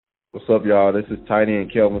What's up, y'all? This is Tiny and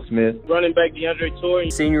Kelvin Smith. Running back DeAndre Torrey.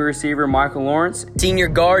 Senior receiver Michael Lawrence. Senior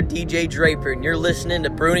guard DJ Draper, and you're listening to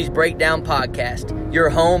Bruni's Breakdown Podcast, your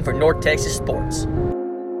home for North Texas sports.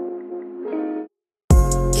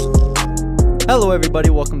 Hello, everybody.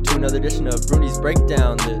 Welcome to another edition of Bruni's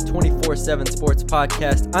Breakdown, the 24/7 sports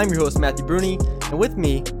podcast. I'm your host, Matthew Bruni, and with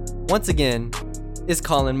me, once again, is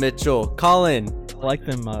Colin Mitchell. Colin. I like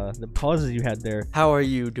them, the pauses you had there. How are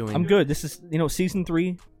you doing? I'm good. This is, season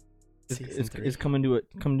 3 is coming to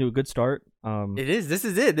a good start. It is. This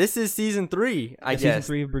is it. This is season 3, I guess. Season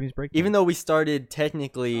 3 of Bruni's Breakdown. Even though we started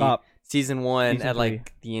technically season 1 season at 3.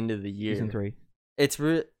 like the end of the year. Season 3. It's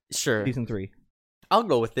sure. Season 3. I'll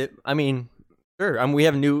go with it. I mean, sure. I mean,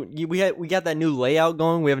 we got that new layout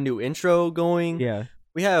going. We have a new intro going. Yeah.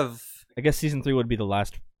 We have. I guess season 3 would be the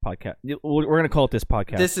last podcast. We're gonna call it this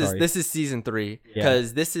podcast. This is season 3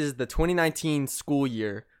 because this is the 2019 school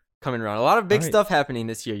year coming around. A lot of big stuff happening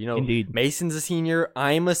this year. Indeed. Mason's a senior.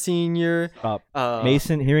 I'm a senior.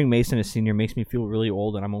 Hearing Mason is senior makes me feel really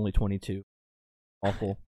old, and I'm only 22.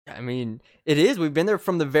 Awful. I mean, it is. We've been there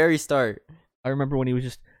from the very start. I remember when he was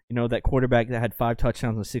just, that quarterback that had 5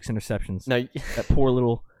 touchdowns and 6 interceptions. No, that poor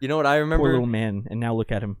little. You know what I remember? Poor little man, and now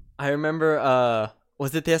look at him. I remember.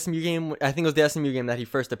 Was it the SMU game? I think it was the SMU game that he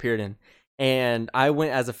first appeared in. And I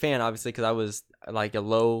went as a fan, obviously, because I was like a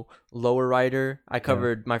lower rider. I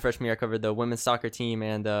covered my freshman year. I covered the women's soccer team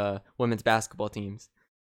and the women's basketball teams.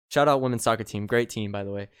 Shout out women's soccer team, great team, by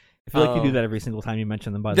the way. I feel like you do that every single time you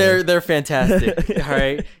mention them. By the way, they're fantastic. All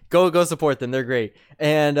right, go support them. They're great.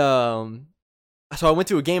 And so I went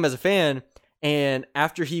to a game as a fan. And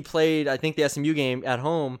after he played, I think the SMU game at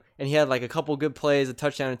home, and he had like a couple good plays, a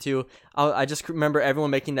touchdown or two. I just remember everyone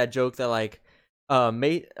making that joke that like.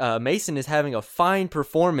 Mason is having a fine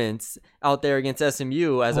performance out there against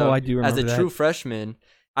SMU as a true freshman.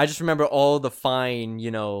 I just remember all the fine,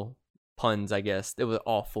 puns, I guess. It was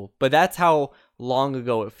awful. But that's how long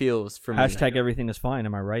ago it feels for me. Hashtag everything is fine,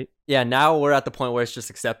 am I right? Yeah, now we're at the point where it's just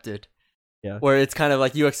accepted. Yeah. Where it's kind of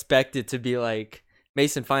like you expect it to be like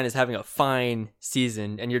Mason Fine is having a fine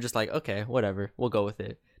season and you're just like, okay, whatever, we'll go with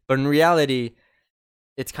it. But in reality,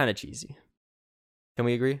 it's kind of cheesy. Can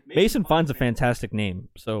we agree? Mason Fine's a fantastic name.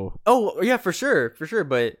 So. Oh yeah, for sure.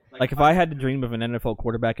 But like, if I had to dream of an NFL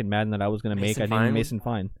quarterback in Madden that I was gonna make, I'd name Mason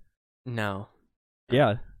Fine. No.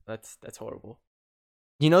 Yeah. That's horrible.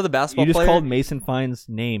 You know the basketball player? You just called Mason Fine's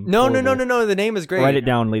name. No. The name is great. Write it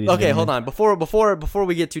down, ladies. Okay, hold on. Before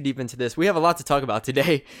we get too deep into this, we have a lot to talk about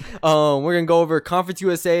today. We're gonna go over Conference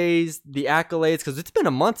USA's, the accolades, because it's been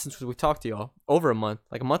a month since we've talked to y'all. Over a month,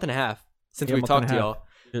 like a month and a half since we've talked to y'all.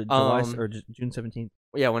 July or June 17th.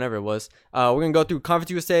 Yeah, whenever it was. We're going to go through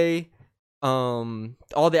Conference USA, all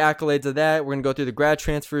the accolades of that. We're going to go through the grad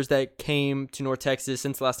transfers that came to North Texas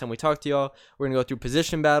since the last time we talked to y'all. We're going to go through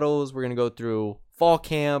position battles. We're going to go through fall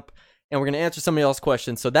camp. And we're going to answer some of y'all's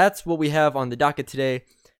questions. So that's what we have on the docket today.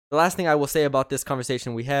 The last thing I will say about this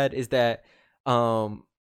conversation we had is that I don't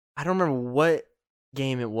remember what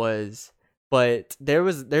game it was, but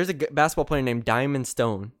there's a basketball player named Diamond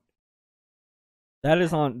Stone. That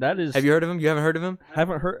is. Have you heard of him? You haven't heard of him? I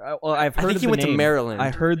haven't heard. Well, I've heard. I think he went to Maryland.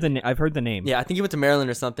 I've heard the name. Yeah, I think he went to Maryland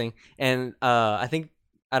or something. And I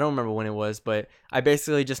don't remember when it was, but I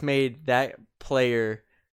basically just made that player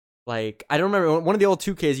like I don't remember one of the old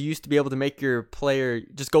 2Ks. You used to be able to make your player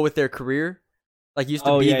just go with their career, like used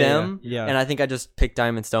to be them. Yeah. And I think I just picked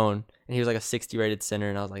Diamond Stone, and he was like a 60 rated center,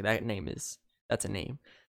 and I was like, that's a name.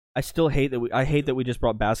 I still hate that we just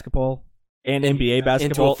brought basketball. And NBA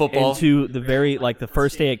basketball football into the the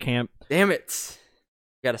first day at camp. Damn it.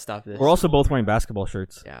 Gotta stop this. We're also both wearing basketball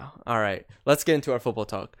shirts. Yeah. All right. Let's get into our football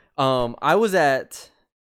talk. I was at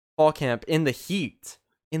fall camp in the heat.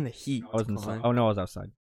 I was inside. Oh, no, I was outside.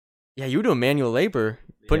 Yeah, you were doing manual labor,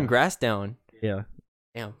 putting grass down. Yeah.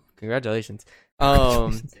 Damn. Congratulations.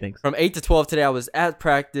 Thanks. From 8 to 12 today, I was at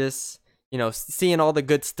practice, seeing all the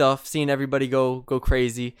good stuff, seeing everybody go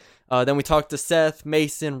crazy. Then we talked to Seth,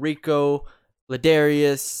 Mason, Rico,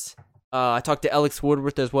 Ladarius. I talked to Alex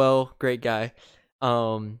Woodworth as well. Great guy.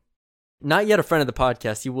 Not yet a friend of the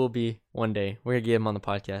podcast. He will be one day. We're going to get him on the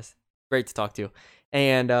podcast. Great to talk to.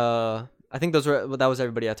 And I think that was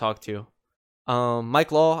everybody I talked to.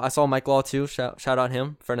 Mike Law. I saw Mike Law too. Shout out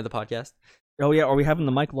him, friend of the podcast. Oh, yeah. Are we having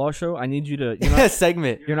the Mike Law show? I need you to...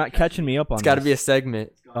 segment. You're not catching me up on It's got to be a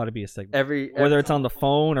segment. It's got to be a segment. Whether it's on the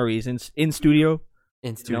phone or he's in studio.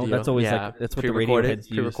 In studio. That's always that's what the radio heads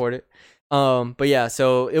use. Pre-record it. But yeah,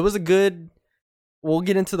 so it was a good... We'll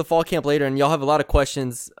get into the fall camp later, and y'all have a lot of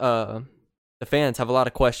questions. The fans have a lot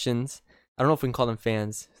of questions. I don't know if we can call them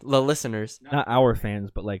fans. The listeners. Not our fans,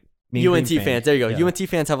 but like UNT fans. There you go. Yeah. UNT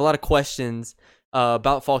fans have a lot of questions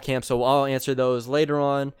about fall camp, so I'll answer those later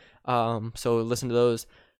on. So listen to those.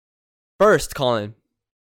 First, Colin,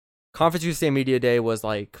 Conference USA Media Day was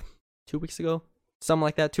like 2 weeks ago, something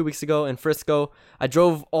like that, 2 weeks ago in Frisco. I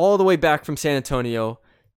drove all the way back from San Antonio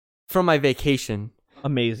from my vacation.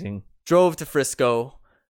 Amazing. Drove to Frisco,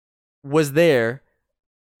 was there.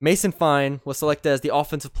 Mason Fine was selected as the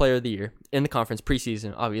Offensive Player of the Year in the conference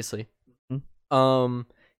preseason, obviously. Mm-hmm.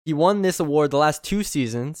 He won this award the last 2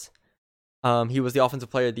 seasons. He was the Offensive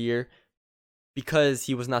Player of the Year because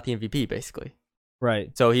he was not the MVP, basically.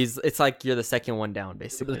 Right. So it's like you're the second one down,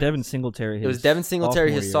 basically. It was Devin Singletary. It was Devin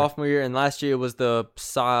Singletary his sophomore year, and last year it was the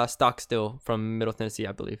Stockstill from Middle Tennessee,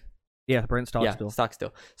 I believe. Yeah, Brent Stockstill. Yeah,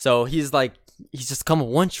 Stockstill. So he's just come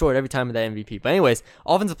one short every time of that MVP. But anyways,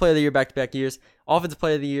 Offensive Player of the Year back-to-back years. Offensive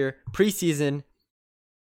Player of the Year preseason.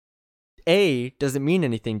 A, does it mean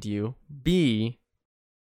anything to you? B,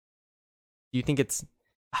 do you think it's...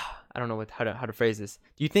 I don't know how to phrase this.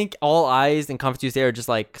 Do you think all eyes in Conference USA are just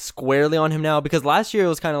like squarely on him now? Because last year it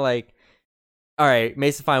was kind of like, all right,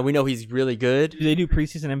 Mason Fine, we know he's really good. Do they do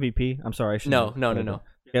preseason MVP? I'm sorry, I should No.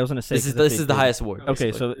 Yeah, I was gonna say this is the highest award.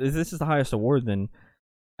 Okay, basically. so if this is the highest award, then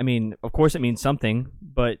I mean, of course it means something,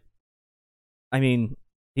 but I mean,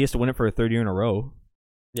 he has to win it for a 3rd year in a row.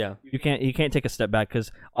 Yeah, he can't take a step back because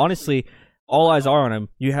honestly, all eyes are on him.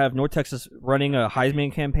 You have North Texas running a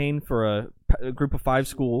Heisman campaign for a group of 5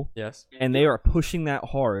 school. Yes, and they are pushing that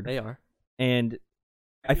hard. They are, and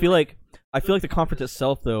I feel like the conference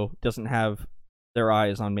itself though doesn't have their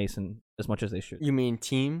eyes on Mason as much as they should. You mean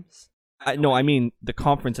teams? No, I mean the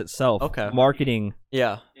conference itself. Okay. Marketing.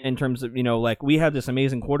 Yeah. In terms of, like we have this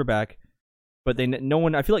amazing quarterback, but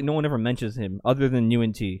I feel like no one ever mentions him other than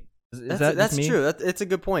UNT. That's true. It's a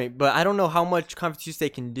good point, but I don't know how much Conference USA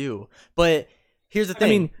can do. But here's the thing. I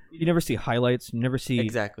mean, you never see highlights. You never see...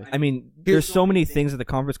 Exactly. I mean, there's so many things that the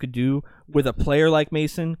conference could do with a player like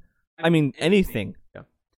Mason. I mean, anything. Yeah.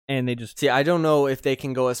 And they just... See, I don't know if they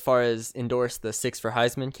can go as far as endorse the 6 for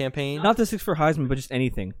Heisman campaign. Not the 6 for Heisman, but just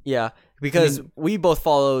anything. Yeah, because we both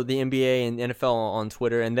follow the NBA and NFL on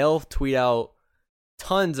Twitter, and they'll tweet out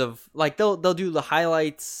tons of... Like, they'll do the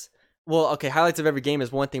highlights... Well, okay, highlights of every game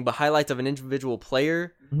is one thing, but highlights of an individual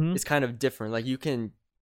player is kind of different. Like, you can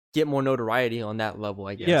get more notoriety on that level,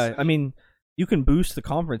 I guess. Yeah, I mean, you can boost the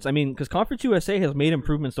conference. I mean, because Conference USA has made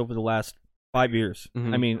improvements over the last 5 years.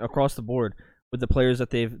 I mean, across the board with the players that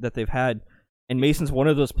they've had, and Mason's one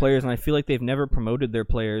of those players. And I feel like they've never promoted their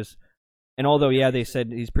players. And although, yeah, they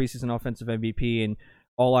said he's preseason offensive MVP, and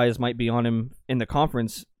all eyes might be on him in the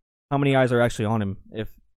conference, how many eyes are actually on him? If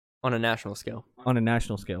on a national scale. On a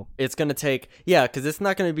national scale, it's gonna take because it's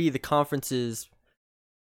not gonna be the conference's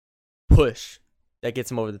push that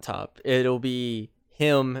gets him over the top. It'll be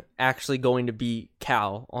him actually going to beat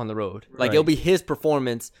Cal on the road. Like It'll be his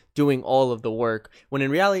performance doing all of the work. When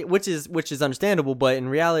in reality, which is understandable, but in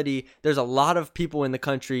reality, there's a lot of people in the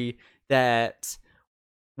country that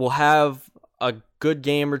will have a good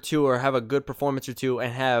game or two or have a good performance or two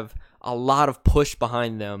and have a lot of push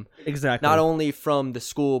behind them. Exactly. Not only from the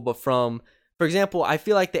school, but from, for example, I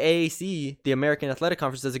feel like the AAC, the American Athletic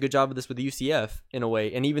Conference, does a good job of this with the UCF in a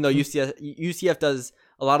way. And even though UCF does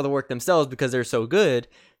a lot of the work themselves because they're so good,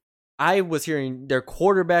 I was hearing their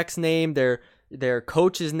quarterback's name, their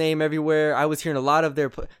coach's name everywhere. I was hearing a lot of their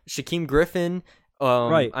Shaquem Griffin.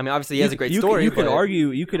 Right. I mean, obviously he has a great story. You could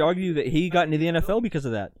argue that he got into the NFL because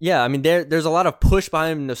of that. Yeah, I mean, there's a lot of push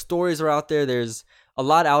behind him. The stories are out there. There's a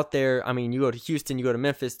lot out there. I mean, you go to Houston, you go to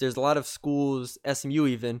Memphis. There's a lot of schools, SMU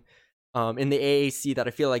even, in the AAC that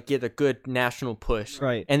I feel like get a good national push.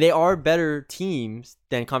 Right. And they are better teams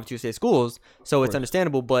than Conference USA schools, so it's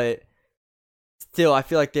understandable. But still, I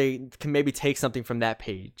feel like they can maybe take something from that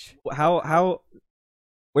page. Where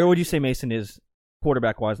would you say Mason is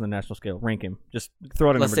quarterback-wise on the national scale? Rank him. Just throw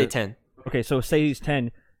out a number. Let's say 10. Okay, so say he's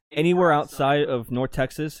 10. Anywhere outside of North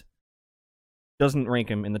Texas doesn't rank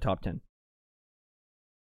him in the top 10.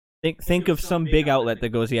 Think of some big outlet that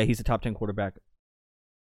goes, yeah, he's a top 10 quarterback.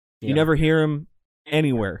 Yeah. You never hear him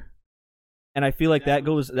anywhere. And I feel like that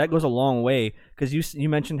goes a long way, because you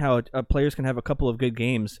mentioned how players can have a couple of good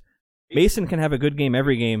games. Mason can have a good game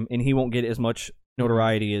every game, and he won't get as much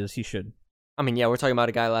notoriety as he should. I mean, yeah, we're talking about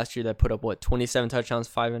a guy last year that put up, 27 touchdowns,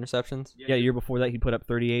 5 interceptions? Yeah, year before that, he put up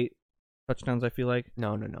 38 touchdowns, I feel like.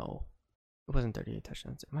 No. It wasn't 38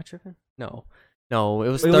 touchdowns. Am I tripping? No, it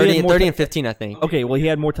was 30 and 15, I think. Okay, well, he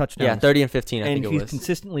had more touchdowns. Yeah, 30 and 15, I think it was. And he's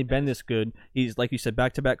consistently been this good. He's, like you said,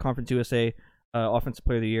 back-to-back Conference USA Offensive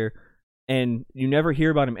Player of the Year. And you never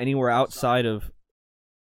hear about him anywhere outside of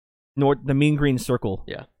the Mean Green Circle.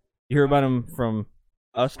 Yeah. You hear about him from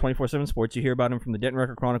us, 24/7 Sports. You hear about him from the Denton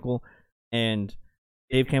Record Chronicle and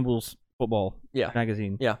Dave Campbell's football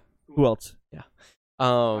magazine. Yeah. Who else? Yeah.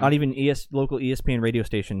 Not even local ESPN radio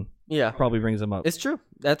station. Yeah. Probably brings them up. It's true.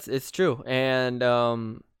 It's true. And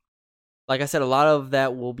like I said, a lot of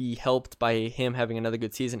that will be helped by him having another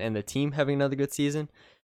good season and the team having another good season.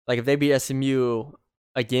 Like if they beat SMU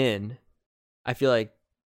again, I feel like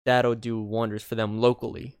that'll do wonders for them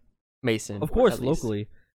locally. Mason, of course, locally.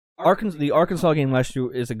 The Arkansas game last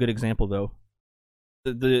year is a good example, though.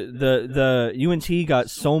 The UNT got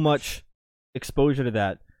so much exposure to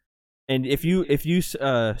that, and if you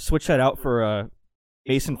switch that out for a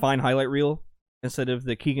Mason Fine highlight reel instead of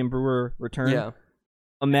the Keegan Brewer return,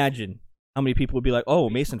 imagine how many people would be like, "Oh,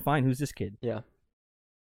 Mason Fine, who's this kid?" Yeah.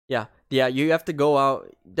 You have to go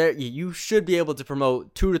out there. You should be able to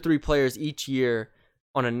promote 2 to 3 players each year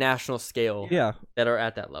on a national scale. Yeah. That are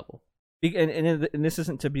at that level. And this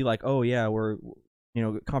isn't to be like, oh yeah, we're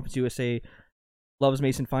Conference USA loves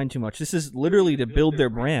Mason Fine too much. This is literally to build their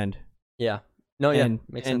brand. Yeah. No, yeah,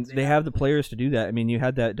 makes sense. And they have the players to do that. I mean, you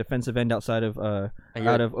had that defensive end outside of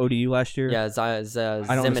ODU last year. Yeah,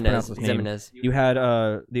 Zimenez. You had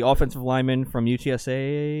the offensive lineman from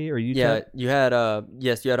UTSA or UTEP. Yeah, you had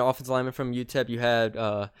you had an offensive lineman from UTEP. You had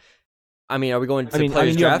are we going to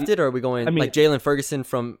players drafted, or are we going like Jalen Ferguson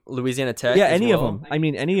from Louisiana Tech? Yeah, any of them.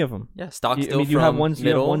 Any of them. Yeah, Stockstill. You have ones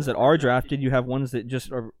that are drafted. You have ones that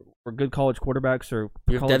just are good college quarterbacks or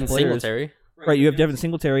you have college Devin players. Singletary. Right, you have Devin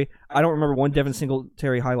Singletary. I don't remember one Devin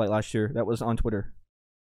Singletary highlight last year that was on Twitter.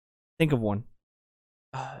 Think of one.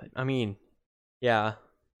 Yeah.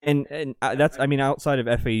 And that's outside of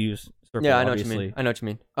FAU's circle, yeah, I know obviously. what you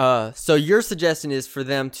mean. So your suggestion is for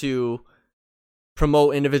them to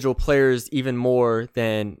promote individual players even more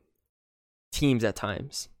than teams at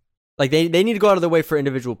times. Like they need to go out of their way for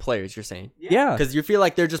individual players, you're saying? Yeah. Because you feel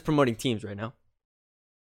like they're just promoting teams right now.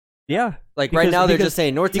 Yeah, like right now they're just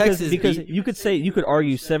saying North Texas. Because you could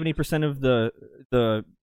argue 70% of the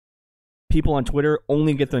people on Twitter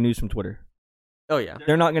only get their news from Twitter. Oh yeah,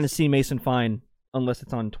 they're not going to see Mason Fine unless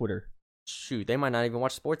it's on Twitter. Shoot, they might not even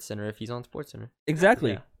watch SportsCenter if he's on SportsCenter.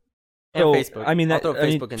 Exactly. Yeah. And so, Facebook. I'll throw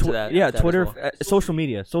Facebook into that. Yeah, that Twitter, well. Social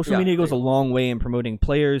media. Social media goes a long way in promoting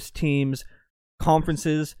players, teams,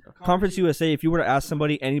 conferences. Conference USA. If you were to ask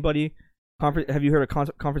anybody, have you heard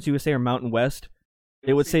of Conference USA or Mountain West?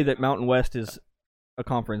 They would say that Mountain West is a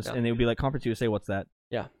conference, and they would be like, Conference USA, what's that?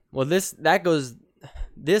 Yeah. Well, this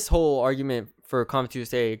whole argument for Conference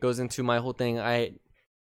USA goes into my whole thing I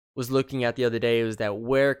was looking at the other day. Was that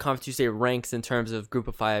where Conference USA ranks in terms of Group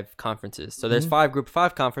of 5 conferences? So there's 5 Group of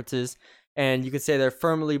 5 conferences, and you could say they're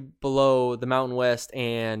firmly below the Mountain West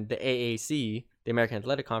and the AAC, the American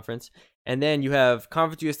Athletic Conference. And then you have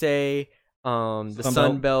Conference USA, the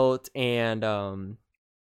Sun Belt, and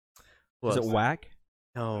is it WAC?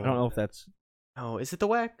 No, I don't know if that's. No, is it the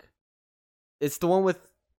WAC? It's the one with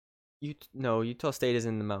Utah State is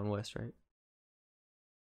in the Mountain West, right?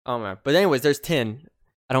 Oh man, but anyways, there's 10.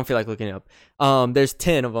 I don't feel like looking it up. There's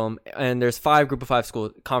 10 of them, and there's 5 Group of 5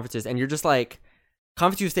 school conferences, and you're just like,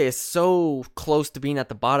 Conference USA is so close to being at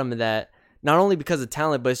the bottom of that. Not only because of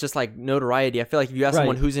talent, but it's just like notoriety. I feel like if you ask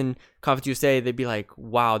someone who's in Conference USA, they'd be like,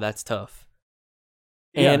 "Wow, that's tough."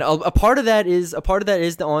 And a part of that is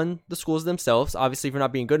on the schools themselves, obviously, for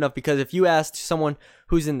not being good enough. Because if you asked someone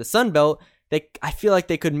who's in the Sun Belt, I feel like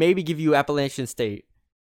they could maybe give you Appalachian State,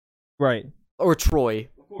 right, or Troy,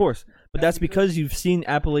 of course. But that's because you've seen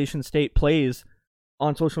Appalachian State plays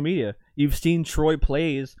on social media. You've seen Troy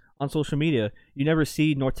plays on social media. You never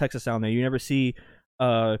see North Texas on there. You never see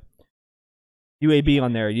UAB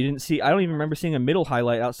on there. You didn't see. I don't even remember seeing a middle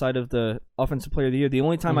highlight outside of the Offensive Player of the Year. The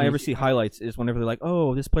only time I ever see highlights is whenever they're like,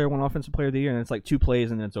 "Oh, this player won Offensive Player of the Year," and it's like 2 plays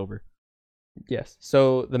and then it's over. Yes.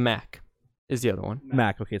 So the MAC is the other one.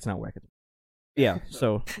 MAC. Okay, it's not WAC. Yeah.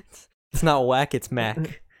 So it's not WAC. It's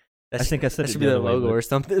MAC. I think I said that should be their logo or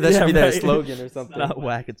something. That should be their slogan or something. It's not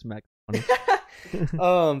WAC. It's MAC.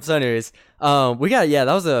 So anyways, we got that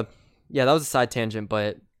was a side tangent,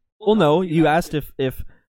 but well, no, you asked if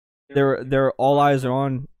they're all eyes are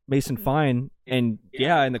on Mason Fine, and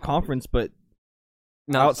in the conference, but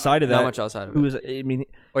outside of that, not much outside of it.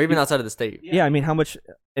 Or even outside of the state. Yeah, how much?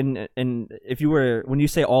 And if you were, when you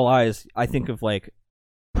say all eyes, I think of like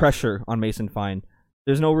pressure on Mason Fine.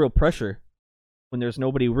 There's no real pressure when there's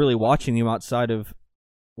nobody really watching you outside of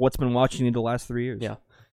what's been watching you the last 3 years. Yeah.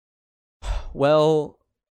 Well,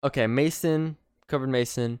 okay, Mason covered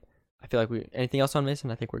Mason. I feel like anything else on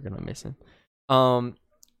Mason? I think we're good on Mason. 4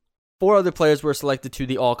 other players were selected to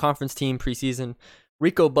the all-conference team preseason.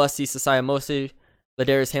 Rico Bussey, Sasaya Mose,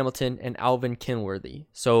 Ladarius Hamilton, and Alvin Kenworthy.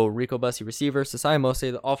 So Rico Bussey, receiver, Sasaya Mose,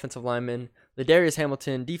 the offensive lineman, Ladarius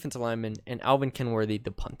Hamilton, defensive lineman, and Alvin Kenworthy,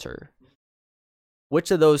 the punter. Which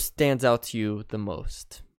of those stands out to you the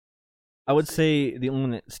most? I would say the only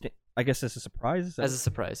one that I guess as a surprise. As a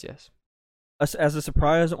surprise, yes. As a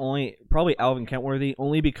surprise, only probably Alvin Kentworthy,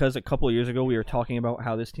 only because a couple of years ago we were talking about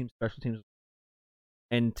how this team's special teams,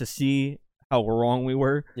 and to see how wrong we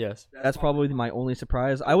were. Yes. That's probably my only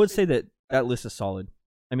surprise. I would say that list is solid.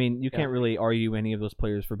 I mean, you can't really argue any of those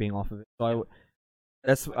players for being off of it. So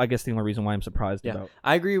that's, I guess, the only reason why I'm surprised about.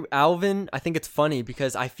 I agree with Alvin. I think it's funny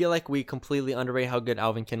because I feel like we completely underrate how good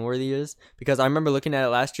Alvin Kenworthy is. Because I remember looking at it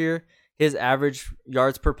last year, his average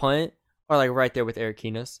yards per punt are like right there with Eric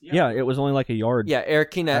Keena's. Yeah, it was only like a yard. Yeah,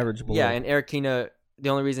 Eric Keena. Average below. Yeah, and Eric Keena, the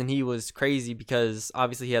only reason he was crazy because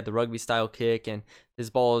obviously he had the rugby style kick and his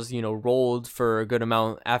balls, rolled for a good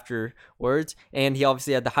amount afterwards. And he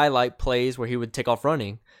obviously had the highlight plays where he would take off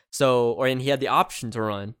running. And he had the option to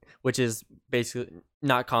run, which is basically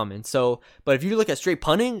not common. So, but if you look at straight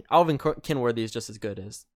punting, Alvin Kenworthy is just as good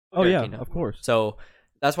as Eric Keena. Of course. So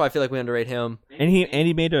that's why I feel like we underrate him. And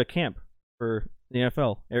he made a camp for the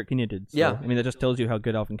NFL. Eric Keena did. So, yeah. I mean, that just tells you how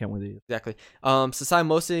good Alvin Kentworthy is. Exactly. Sasai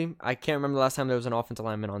Mosi, I can't remember the last time there was an offensive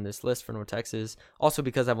lineman on this list for North Texas. Also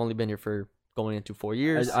because I've only been here for going into 4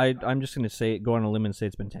 years. I'm just going to go on a limb and say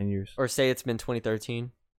it's been 10 years. Or say it's been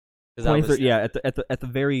 2013. 2013, yeah, at the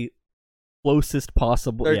very closest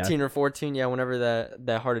possible. 13 or 14, yeah, whenever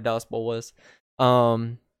that Heart of Dallas Bowl was.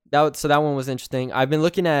 That one was interesting. I've been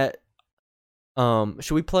looking at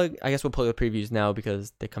should we plug? I guess we'll plug the previews now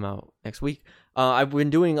because they come out next week. I've been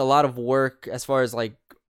doing a lot of work as far as like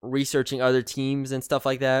researching other teams and stuff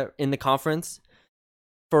like that in the conference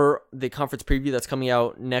for the conference preview that's coming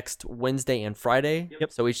out next Wednesday and Friday.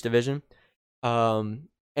 Yep. So each division. And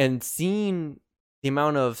seeing the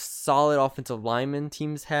amount of solid offensive linemen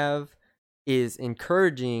teams have is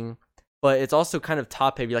encouraging, but it's also kind of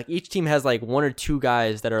top heavy. Like each team has like one or two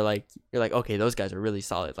guys that are like, you're like, okay, those guys are really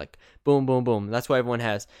solid. Like boom, boom, boom. That's what everyone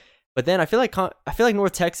has. But then I feel like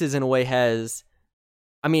North Texas in a way has,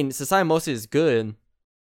 I mean, Sasai Mosi is good,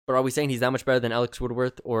 but are we saying he's that much better than Alex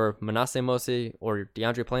Woodworth or Manasseh Mosi or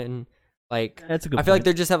DeAndre Planton? Like that's a good. I feel like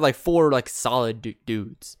they just have like four like solid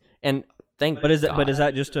dudes. And but is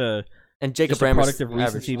that just a and Jacob just a Rammers product of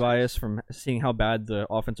recency bias from seeing how bad the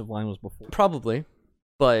offensive line was before? Probably,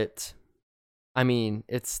 but I mean,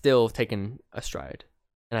 it's still taken a stride,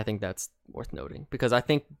 and I think that's worth noting because I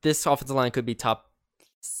think this offensive line could be top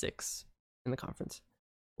 6 in the conference.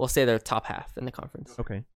 We'll say they're top half in the conference.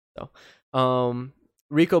 Okay. So,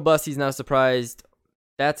 Rico Bussey's now surprised.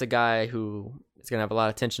 That's a guy who is gonna have a lot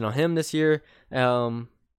of attention on him this year.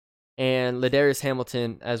 And Ladarius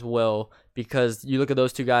Hamilton as well, because you look at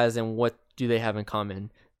those two guys and what do they have in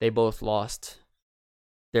common? They both lost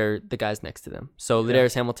the guys next to them. So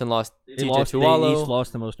Ladarius Hamilton lost TJ Tuwalo. They each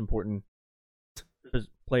lost the most important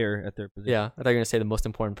player at their position. Yeah, I thought you were gonna say the most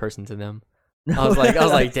important person to them. I was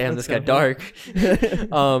like, damn, this got dark.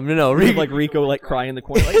 No, Rico like crying in the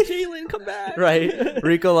corner, like Jalen, come back. Right,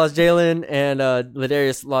 Rico lost Jalen, and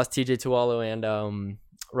Ladarius lost TJ Tuwalo and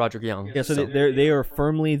Roderick Young. Yeah, so they are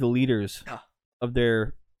firmly the leaders of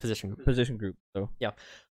their position group. So yeah,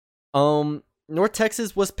 North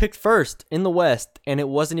Texas was picked first in the West, and it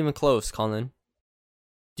wasn't even close. Colin,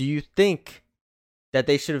 do you think that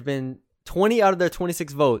they should have been 20 out of their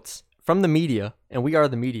 26 votes from the media, and we are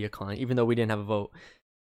the media, Colin, even though we didn't have a vote?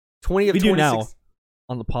 20 of 26. We do now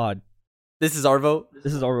on the pod. This is our vote?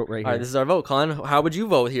 This is our vote right here. All right, this is our vote, Colin. How would you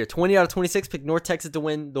vote here? 20 out of 26 picked North Texas to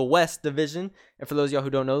win the West Division. And for those of y'all who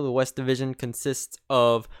don't know, the West Division consists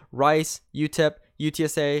of Rice, UTEP,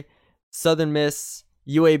 UTSA, Southern Miss,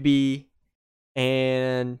 UAB,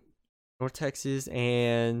 and North Texas,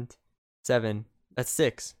 and 7. That's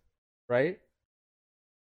 6, right?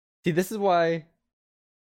 See, this is why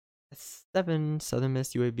 7, Southern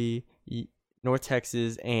Miss, UAB, North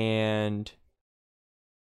Texas, and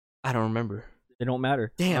I don't remember. They don't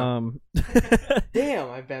matter. Damn. Damn,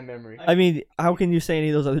 I have bad memory. I mean, how can you say any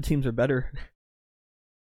of those other teams are better?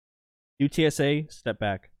 UTSA, step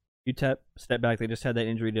back. UTEP, step back. They just had that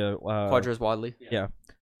injury to Quadras Wadley. Yeah.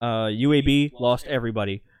 UAB lost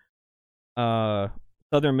everybody.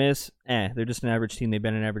 Southern Miss, they're just an average team. They've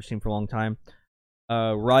been an average team for a long time.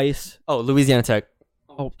 Rice. Oh, Louisiana Tech.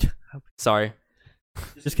 Oh, sorry.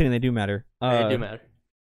 Just kidding. They do matter. They do matter.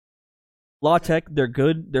 La Tech, they're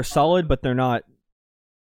good. They're solid, but they're not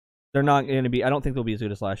going to be. I don't think they'll be as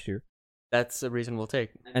good as last year. That's a reasonable take.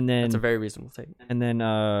 And then that's a very reasonable take. And then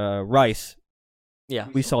Rice. Yeah,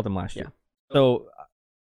 we saw them last year. So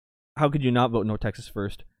how could you not vote North Texas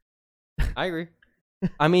first? I agree.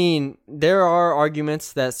 I mean, there are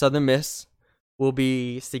arguments that Southern Miss will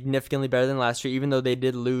be significantly better than last year, even though they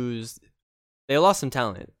did lose. They lost some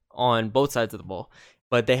talent on both sides of the ball.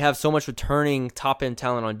 but they have so much returning top end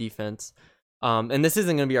talent on defense. And this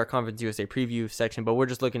isn't going to be our Conference USA preview section, but we're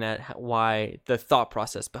just looking at why the thought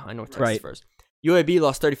process behind North Texas first. UAB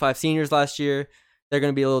lost 35 seniors last year. They're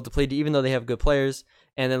going to be a little depleted, even though they have good players.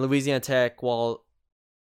 And then Louisiana Tech, while,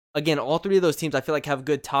 again, all three of those teams I feel like have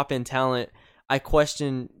good top end talent, I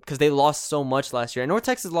question because they lost so much last year. And North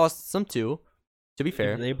Texas lost some too, to be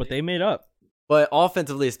fair. But they made up. But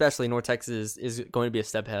offensively, especially, North Texas is going to be a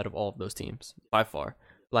step ahead of all of those teams by far.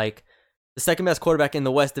 Like, the second best quarterback in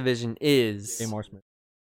the West Division is Jamar Smith.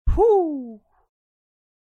 Whoo!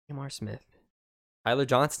 Jamar Smith. Tyler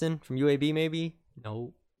Johnston from UAB, maybe?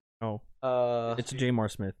 No. It's Jamar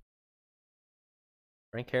Smith.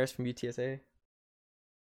 Frank Harris from UTSA.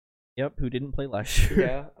 Yep, who didn't play last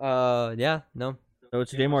year. Yeah. No. So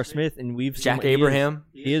it's Jamar Smith, and we've seen Jack Abraham.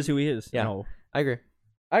 He is who he is. Yeah. No. I agree.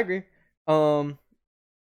 So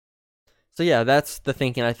yeah, that's the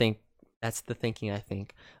thinking. I think. That's the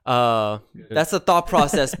thought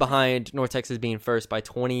process behind North Texas being first by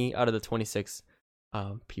 20 out of the 26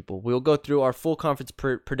 people. We'll go through our full conference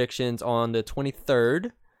predictions on the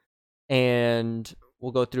 23rd, and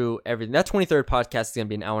we'll go through everything. That 23rd podcast is going to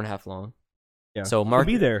be an hour and a half long. Yeah. So We'll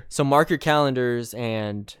be there. So mark your calendars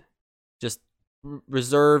and just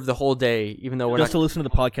reserve the whole day, even though we're just to listen to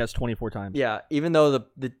the podcast 24 times. Yeah, even though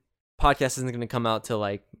the podcast isn't going to come out till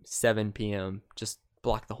like 7 p.m. Just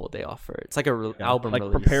block the whole day off for it. It's like a album like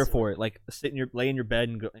release. Prepare for it. Like lay in your bed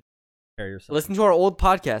and go and prepare yourself. Listen to our old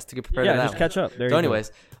podcast to get prepared. Yeah, to that just one. catch up. There So you anyways,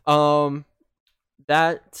 is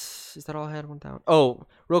that all I had one down? Oh,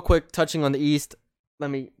 real quick, touching on the East. Let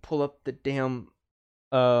me pull up the damn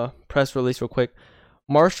press release real quick.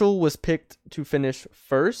 Marshall was picked to finish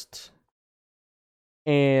first,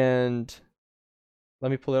 and let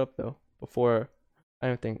me pull it up though before. I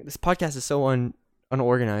don't think this podcast is so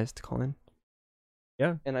unorganized, Colin.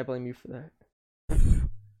 Yeah, and I blame you for that.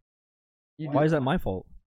 Why is that my fault?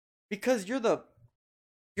 Because you're the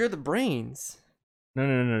brains.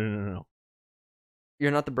 No. You're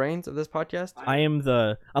not the brains of this podcast? I'm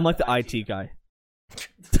like the IT guy.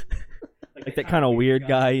 Like that kind of weird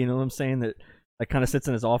guy, you know what I'm saying? That kind of sits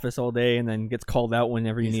in his office all day and then gets called out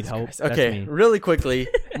whenever you need help. Christ. Okay, really quickly.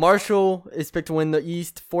 Marshall is picked to win the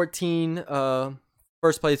East, 14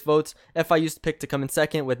 first place votes. FIU is picked to come in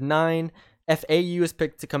second with 9. FAU is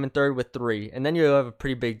picked to come in third with 3. And then you have a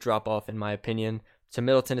pretty big drop off, in my opinion, to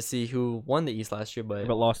Middle Tennessee, who won the East last year, but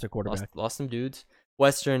lost their quarterback. Lost some dudes.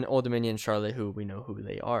 Western, Old Dominion, Charlotte, who we know who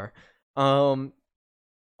they are. All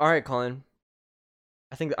right, Colin.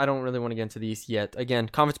 I think I don't really want to get into the East yet. Again,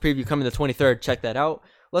 conference preview coming the 23rd. Check that out.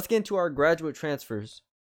 Let's get into our graduate transfers.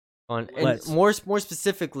 More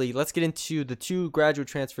specifically, let's get into the 2 graduate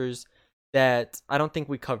transfers that I don't think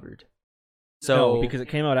we covered. So no, because it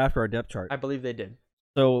came out after our depth chart. I believe they did.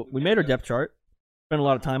 So we made our depth chart, spent a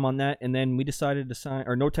lot of time on that, and then we decided to sign,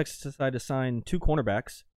 or North Texas decided to sign 2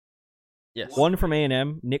 cornerbacks. Yes. One from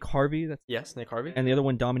A&M, Nick Harvey. Nick Harvey. And the other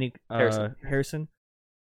one, Dominique Harrison.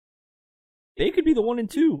 They could be the 1 and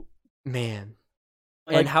 2. Man.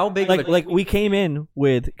 And how big? Like we came in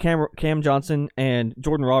with Cam Johnson and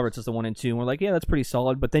Jordan Roberts as the 1 and 2, and we're like, yeah, that's pretty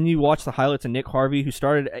solid. But then you watch the highlights of Nick Harvey, who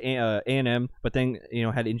started A&M, but then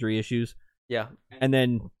had injury issues. Yeah. And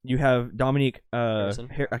then you have Dominique Harrison.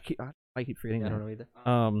 I keep forgetting. I don't know either.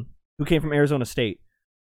 Who came from Arizona State.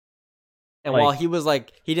 And while he was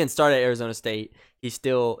he didn't start at Arizona State, he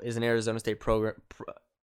still is an Arizona State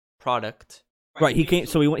product. Right. He came.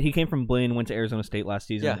 So he came from Blaine, went to Arizona State last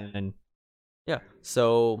season, Yeah.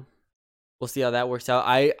 So we'll see how that works out.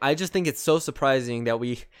 I just think it's so surprising that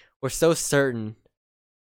we're so certain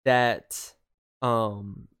that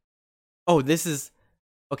this is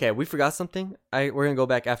okay. We forgot something. We're gonna go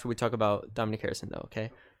back after we talk about Dominic Harrison though. Okay.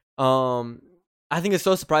 I think it's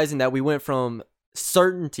so surprising that we went from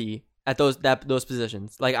certainty at those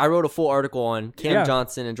positions. Like, I wrote a full article on Cam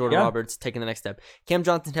Johnson and Jordan Roberts taking the next step. Cam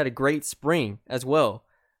Johnson had a great spring as well.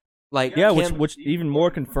 Which even more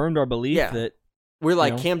confirmed our belief that we're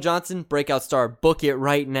like, Cam Johnson, breakout star, book it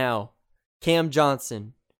right now. Cam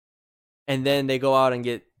Johnson. And then they go out and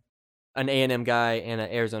get an A&M guy and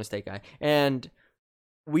an Arizona State guy. And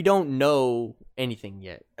we don't know anything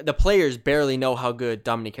yet. The players barely know how good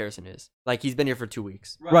Dominic Harrison is. Like, he's been here for 2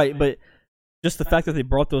 weeks. Right, but just the fact that they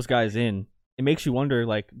brought those guys in, it makes you wonder,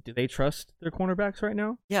 do they trust their cornerbacks right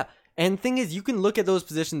now? Yeah, and the thing is, you can look at those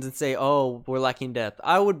positions and say, oh, we're lacking depth.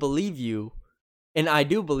 I would believe you, and I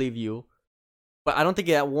do believe you, but I don't think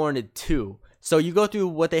that warranted 2. So you go through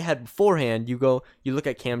what they had beforehand. You look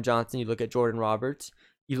at Cam Johnson, you look at Jordan Roberts,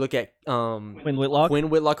 you look at Quinn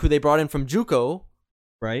Whitlock, who they brought in from JUCO.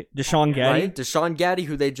 Right. Deshaun Gaddy. Right? Deshaun Gaddy,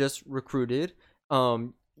 who they just recruited.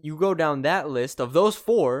 you go down that list of those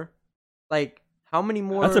 4, like how many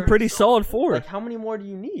more? That's a pretty solid 4. Like how many more do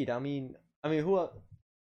you need? I mean, who else?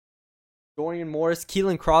 Dorian Morris,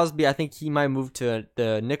 Keelan Crosby. I think he might move to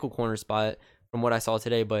the nickel corner spot from what I saw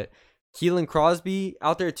today. But Keelan Crosby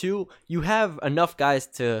out there too. You have enough guys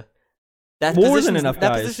to. That More than enough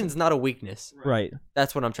that guys. position's not a weakness. Right.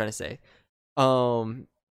 That's what I'm trying to say.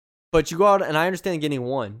 But you go out and I understand getting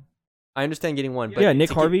 1. But Yeah, Nick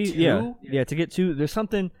to Harvey. get 2, Yeah. To get 2, there's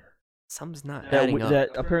something something's not that, adding up. that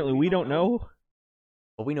apparently we don't know.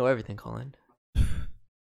 But we know everything, Colin.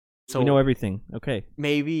 So We know everything. Okay.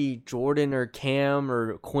 maybe Jordan or Cam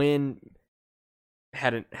or Quinn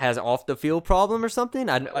has off the field problem or something.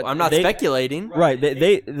 I'm not speculating. Right.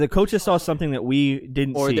 The coaches saw something that we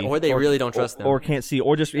didn't see, Or they really don't trust them. or can't see,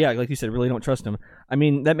 or just like you said, really don't trust them. I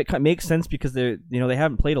mean, that makes sense because they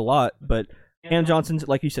haven't played a lot, but Cam Johnson,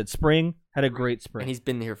 like you said, spring had a great spring, And he's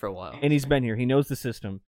been here for a while. and he's been here. He knows the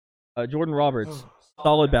system. Jordan Roberts,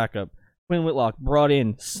 solid backup. Quinn Whitlock brought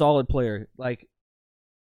in, solid player. Like,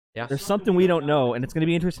 Yeah. there's something we don't know, and it's going to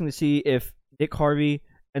be interesting to see if Nick Harvey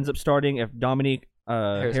ends up starting, if Dominique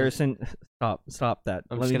Harrison. Stop that.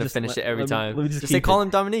 I'm Let just me gonna finish it every time. Let me Just keep say it. call him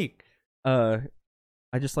Dominique. I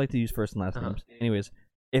just like to use first and last Uh-huh. names. Anyways,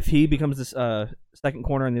 if he becomes this second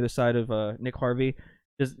corner on the other side of Nick Harvey,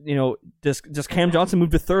 does Cam Johnson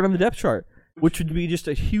move to 3rd on the depth chart, which would be just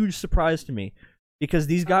a huge surprise to me, because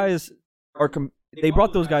these guys they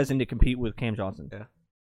brought those guys in to compete with Cam Johnson. Yeah.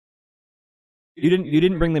 You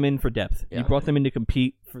didn't bring them in for depth. Yeah. You brought them in to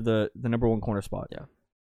compete for the number 1 corner spot. Yeah.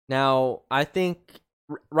 Now, I think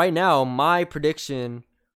right now, my prediction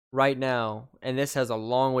right now, and this has a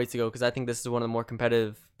long way to go because I think this is one of the more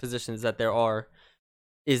competitive positions that there are,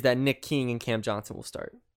 is that Nick King and Cam Johnson will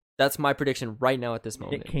start. That's my prediction right now at this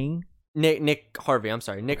moment. Nick King? Nick Harvey. I'm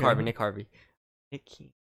sorry. Nick Okay. Harvey. Nick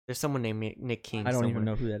King. There's someone named Nick King. I don't somewhere. even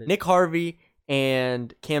know who that is. Nick Harvey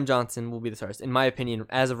and Cam Johnson will be the stars, in my opinion,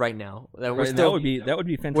 as of right now. That Right, that would be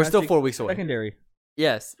fantastic. we're still 4 weeks away. Secondary.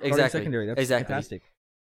 Yes, Starting exactly. Secondary. That's exactly. fantastic.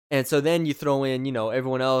 And so then you throw in,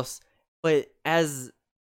 everyone else. But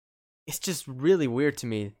it's just really weird to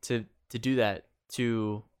me to do that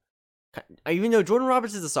even though Jordan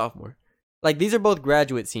Roberts is a sophomore. Like, these are both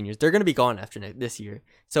graduate seniors. They're going to be gone after this year.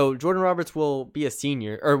 So Jordan Roberts will be a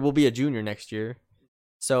senior, or will be a junior next year.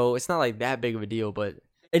 So it's not like that big of a deal, but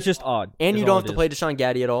It's just odd. and is you all don't it have to is. play Deshaun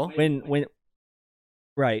Gaddy at all.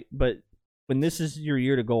 Right, but when this is your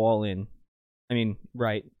year to go all in, I mean,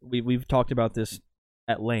 right, we've talked about this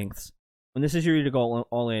at lengths. When this is your year to go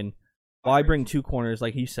all in, why bring 2 corners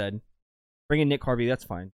like he said? Bring in Nick Harvey, that's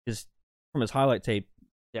fine. Because from his highlight tape,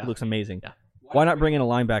 Yeah. it looks amazing. Yeah. Why not bring in a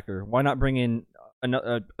linebacker? Why not bring in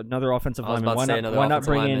another offensive I was lineman? about to say another Why not offensive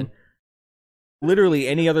bring lineman. in literally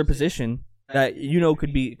any other position that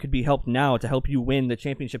could be helped now to help you win the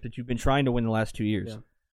championship that you've been trying to win the last 2 years? Yeah.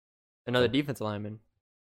 Another defensive lineman.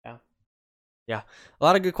 Yeah. A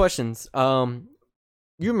lot of good questions. You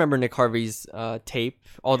remember Nick Harvey's tape,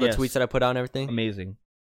 all the Yes. tweets that I put out and everything? Amazing.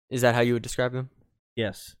 Is that how you would describe him?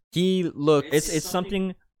 Yes. He looked. It's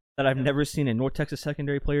something that I've never seen a North Texas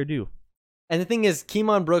secondary player do. And the thing is,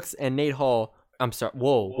 Keemon Brooks and Nate Hall. I'm sorry.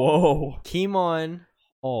 Whoa. Keemon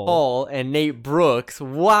Hall and Nate Brooks.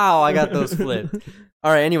 Wow, I got those flipped.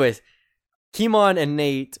 All right. Anyways, Keemon and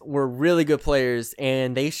Nate were really good players,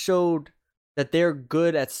 and they showed that they're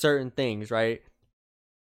good at certain things. Right.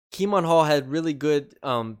 Keemon Hall had really good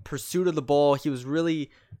pursuit of the ball. He was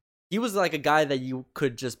like a guy that you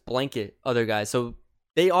could just blanket other guys. So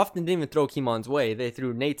they often didn't even throw Keemon's way. They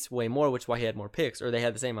threw Nate's way more, which is why he had more picks, or they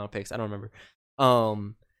had the same amount of picks. I don't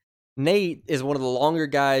remember. Nate is one of the longer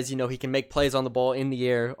guys. He can make plays on the ball, in the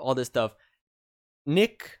air, all this stuff.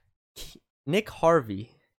 Nick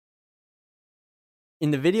Harvey,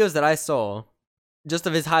 in the videos that I saw, just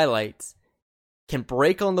of his highlights, can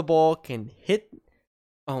break on the ball, can hit.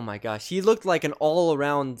 Oh my gosh, he looked like an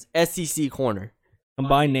all-around SEC corner.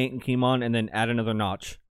 Combine Nate and Keemon and then add another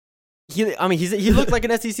notch. He looked like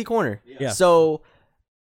an SEC corner. Yeah. So,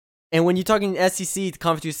 and when you're talking SEC, the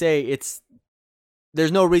Conference USA,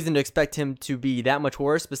 there's no reason to expect him to be that much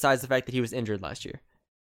worse besides the fact that he was injured last year.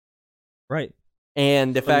 Right.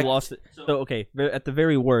 And the So fact, he lost it. So okay, at the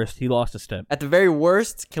very worst, he lost a step. at the very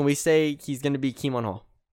worst, can we say he's going to be Keemon Hall?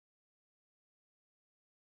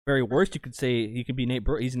 Very worst, you could say he could be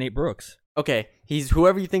he's Nate Brooks. Okay, he's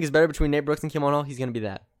whoever you think is better between Nate Brooks and Keemon Hall, he's going to be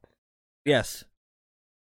that. Yes.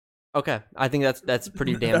 Okay, I think that's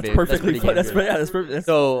pretty damn That's big. perfectly fine. That's pretty damn That's good. perfect.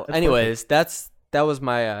 So, that's anyways, that was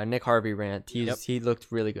my Nick Harvey rant. He looked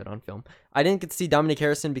really good on film. I didn't get to see Dominic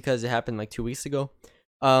Harrison because it happened like 2 weeks ago.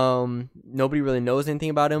 Nobody really knows anything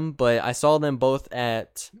about him, but I saw them both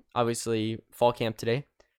at obviously fall camp today.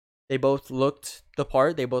 They both looked the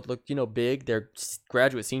part. They both looked, big. They're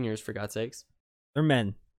graduate seniors, for God's sakes. They're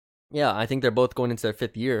men. Yeah, I think they're both going into their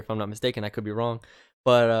 5th year, if I'm not mistaken. I could be wrong.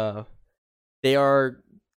 But they're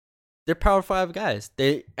Power 5 guys.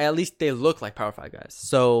 At least they look like Power 5 guys.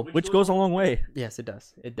 So Which goes a long way. yes, it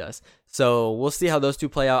does. It does. So we'll see how those two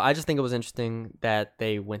play out. I just think it was interesting that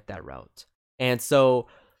they went that route. And so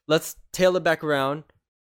let's tail it back around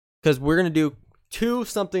because we're going to do 2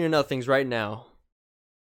 something or nothings right now.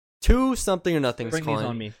 2 something or nothings. Bring these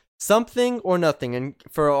on me. Something or nothing. And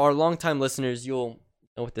for our longtime listeners, you'll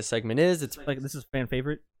know what this segment is. It's like this is fan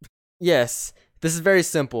favorite. Yes, this is very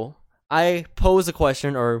simple. I pose a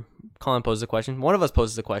question, or Colin poses a question. One of us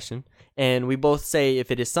poses a question, and we both say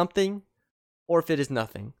if it is something or if it is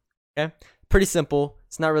nothing. Okay? Pretty simple.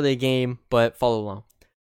 It's not really a game, but follow along.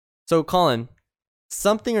 So, Colin,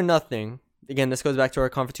 something or nothing. Again, this goes back to our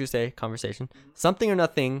Conference Tuesday conversation. Something or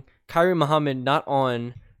nothing. Kyrie Muhammad not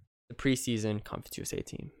on the preseason Conference USA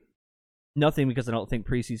team. Nothing, because I don't think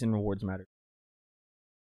preseason rewards matter.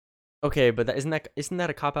 Okay, but isn't that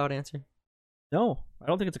a cop-out answer? No, I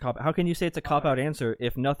don't think it's a cop. How can you say it's a cop-out answer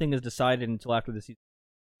if nothing is decided until after the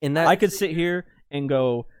season? I could sit here and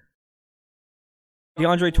go,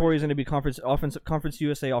 DeAndre Torrey is going to be Conference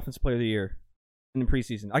USA Offensive Player of the Year in the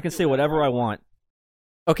preseason. I can say whatever I want.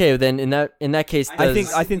 Okay, then in that case, I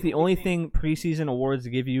think the only thing preseason awards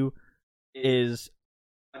give you is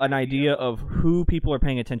an idea of who people are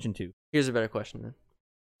paying attention to. Here's a better question then.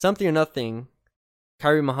 Something or nothing,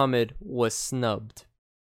 Kyrie Muhammad was snubbed.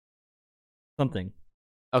 Something.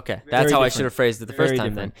 Okay, that's how I should have phrased it the first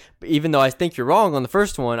time then. But even though I think you're wrong on the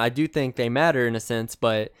first one, I do think they matter in a sense,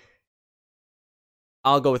 but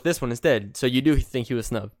I'll go with this one instead. So you do think he was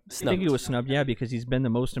snubbed? I think he was snubbed, yeah, because he's been the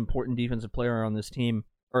most important defensive player on this team,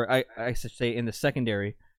 or I should say in the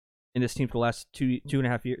secondary, in this team for the last two and a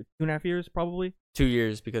half years, probably. 2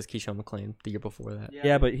 years because Keyshawn McClain the year before that.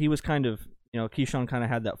 Yeah, but he was kind of, Keyshawn kind of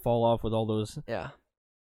had that fall off with all those. Yeah.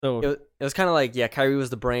 So it was kind of like, Kyrie was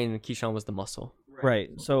the brain and Keyshawn was the muscle. Right.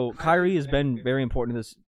 So Kyrie has been very important to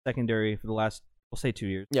this secondary for the last, we'll say 2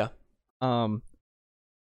 years. Yeah.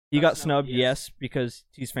 He got snubbed, yes, because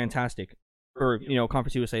he's fantastic for,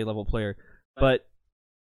 Conference USA level player. But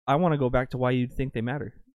I want to go back to why you think they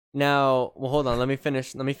matter. Now, well, hold on. Let me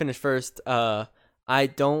finish first. I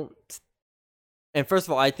don't. And first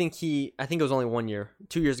of all, I think it was only 1 year.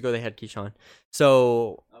 2 years ago, they had Keyshawn.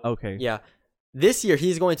 So okay. Yeah. This year,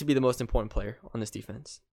 he's going to be the most important player on this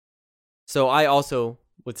defense. So I also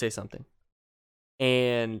would say something.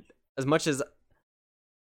 And as much as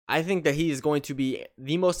I think that he is going to be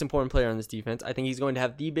the most important player on this defense, I think he's going to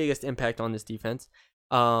have the biggest impact on this defense.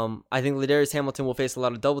 I think Ladarius Hamilton will face a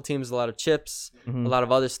lot of double teams, a lot of chips, a lot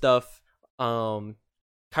of other stuff. Kyrie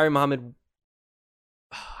Muhammad,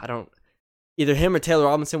 either him or Taylor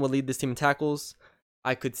Robinson will lead this team in tackles.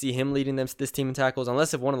 I could see him leading this team in tackles,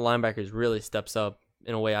 unless if one of the linebackers really steps up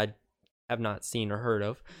in a way I have not seen or heard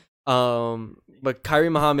of. But Kyrie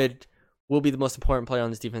Muhammad will be the most important player on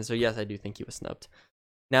this defense, so yes, I do think he was snubbed.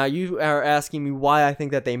 Now, you are asking me why I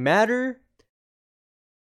think that they matter.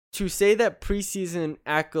 To say that preseason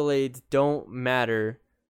accolades don't matter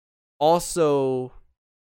also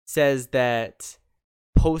says that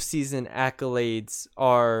postseason accolades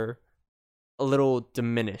are a little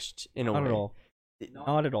diminished in a way. Not at all.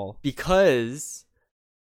 Not at all. Because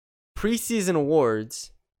preseason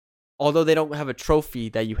awards, although they don't have a trophy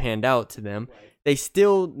that you hand out to them, they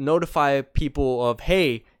still notify people of,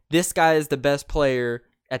 hey, this guy is the best player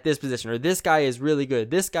at this position, or this guy is really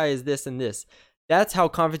good. This guy is this and this. That's how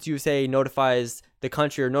Conference USA notifies the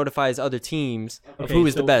country or notifies other teams of who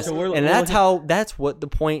is the best. And that's what the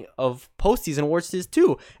point of postseason awards is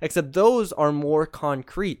too, except those are more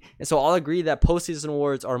concrete. And so I'll agree that postseason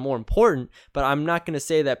awards are more important, but I'm not going to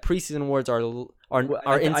say that preseason awards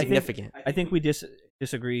are insignificant. I think we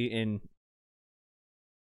disagree in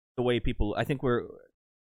the way people, I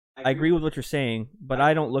agree with what you're saying, but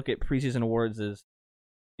I don't look at preseason awards as,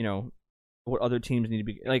 what other teams need to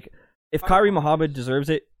be like. If Kyrie Muhammad deserves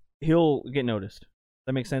it, he'll get noticed.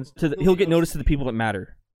 That makes sense. He'll get noticed to the people that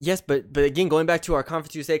matter. Yes, but again, going back to our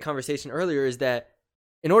Conference USA conversation earlier, is that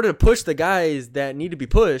in order to push the guys that need to be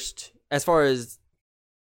pushed, as far as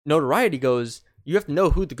notoriety goes, you have to know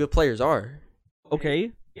who the good players are.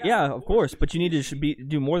 Okay, yeah, of course, but you need to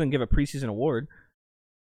do more than give a preseason award.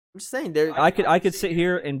 I'm just saying, I could sit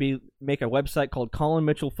here and make a website called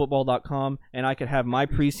ColinMitchellFootball.com, and I could have my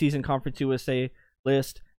preseason Conference USA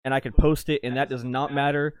list. And I could post it, and that does not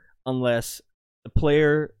matter unless the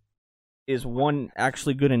player is, one,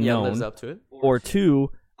 actually good and known, lives up to it, or two,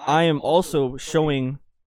 I am also showing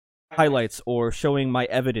highlights or showing my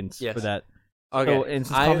evidence for that. Okay. So, and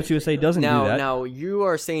since Conference USA doesn't do that. Now, you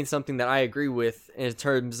are saying something that I agree with in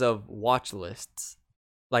terms of watch lists.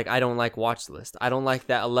 Like, I don't like watch lists. I don't like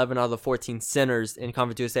that 11 out of the 14 centers in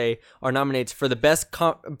Conference USA are nominated for the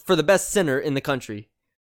best center in the country.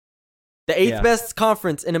 The 8th best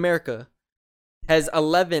conference in America has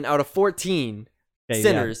 11 out of 14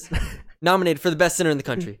 centers nominated for the best center in the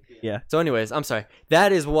country. Yeah. So anyways, I'm sorry.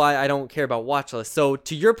 That is why I don't care about watch lists. So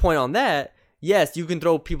to your point on that, yes, you can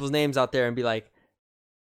throw people's names out there and be like,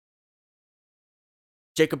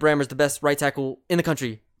 Jacob Brammer's the best right tackle in the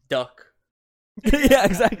country. Duck. Yeah,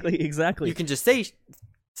 exactly. You can just say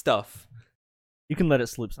stuff. You can let it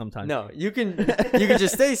slip sometimes. No, you can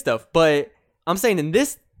just say stuff. But I'm saying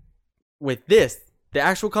the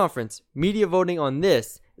actual conference, media voting on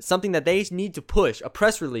this, something that they need to push, a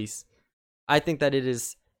press release, I think that it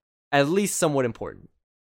is at least somewhat important.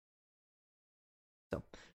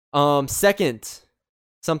 So, second,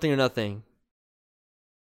 something or nothing.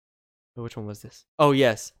 Which one was this? Oh,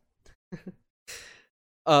 yes.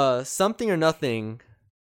 Something or nothing.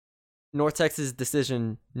 North Texas'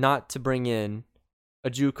 decision not to bring in a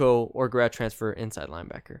JUCO or grad transfer inside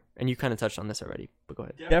linebacker, and you kind of touched on this already, but go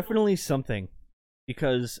ahead. Definitely something,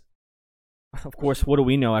 because, of course, what do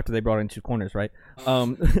we know after they brought in 2 corners, right?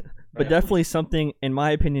 But definitely something, in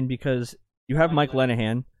my opinion, because you have Mike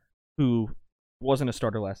Lenahan, who wasn't a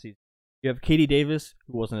starter last season. You have Katie Davis,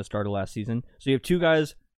 who wasn't a starter last season. So you have 2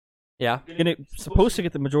 guys, supposed to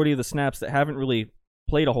get the majority of the snaps that haven't really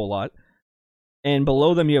played a whole lot. And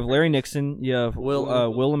below them, you have Larry Nixon, you have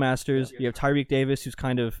Will Masters, you have Tyreek Davis, who's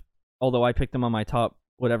kind of, although I picked him on my top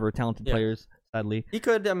talented players, sadly. He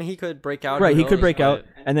could break out. Right, he could break out.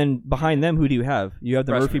 And then behind them, who do you have? You have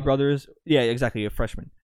the Murphy brothers. Yeah, exactly, you have freshmen.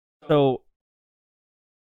 So,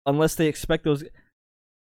 unless they expect those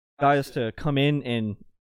guys to come in and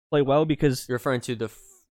play well, because... You're referring to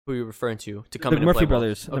who you're referring to come in and Murphy play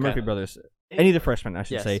brothers. well. The Murphy brothers. Any of the freshmen, I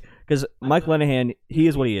should say. Because Mike Lenahan, he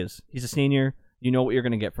is what he is. He's a senior. You know what you're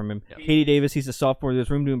going to get from him. Yeah. Katie Davis, he's a sophomore. There's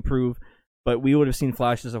room to improve. But we would have seen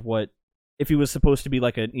flashes of what, if he was supposed to be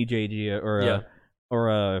like an EJG or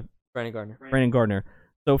a Brandon Gardner.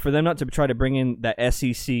 So for them not to try to bring in that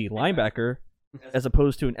SEC linebacker as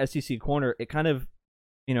opposed to an SEC corner, it kind of,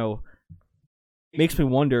 makes me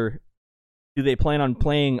wonder, do they plan on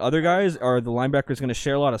playing other guys? Are the linebackers going to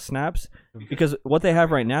share a lot of snaps? Because what they have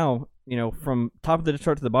right now, from top of the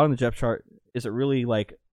chart to the bottom of the depth chart, is it really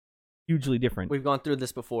like hugely different? We've gone through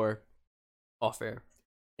this before, off air.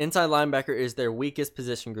 Inside linebacker is their weakest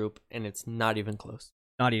position group, and it's not even close.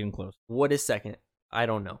 Not even close. What is second? I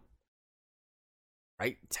don't know.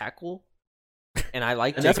 Right tackle? And I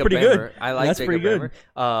like Jacob Brammer. I like Jacob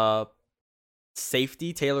Brammer.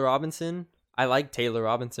 Safety, Taylor Robinson. I like Taylor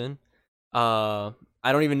Robinson. I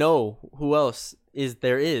don't even know who else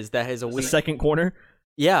that has a weak... The second corner?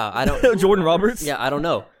 Yeah, I don't... Jordan Roberts? Yeah, I don't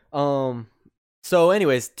know. So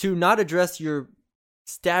anyways, to not address your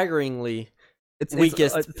staggeringly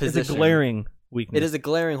weakest position. It's a glaring weakness. It is a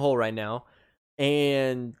glaring hole right now.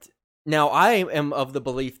 And now I am of the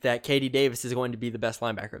belief that Katie Davis is going to be the best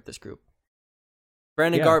linebacker of this group.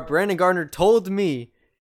 Brandon Gardner told me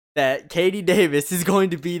that Katie Davis is going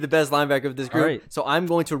to be the best linebacker of this group. Right. So I'm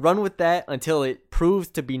going to run with that until it proves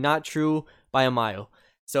to be not true by a mile.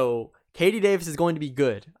 So Katie Davis is going to be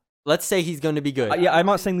good. Let's say he's going to be good. Yeah, I'm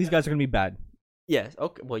not saying these guys are going to be bad. Yes.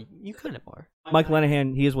 Okay. Well, you kind of are. Mike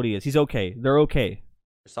Lenahan, he is what he is. He's okay. They're okay.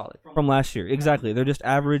 They're solid. From last year. Exactly. They're just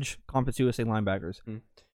average Conference USA linebackers.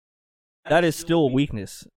 That is still a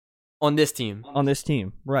weakness. On this team.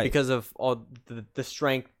 Right. Because of all the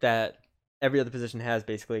strength that every other position has,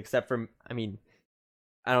 basically, except for, I'm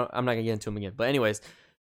not going to get into them again. But anyways,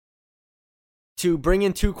 to bring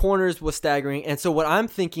in 2 corners was staggering. And so what I'm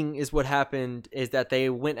thinking is what happened is that they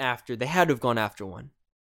had to have gone after one.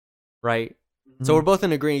 Right? Mm-hmm. So we're both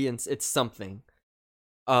in agreement. It's something.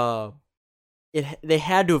 They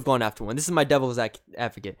had to have gone after one. This is my devil's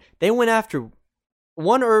advocate. They went after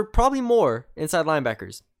one or probably more inside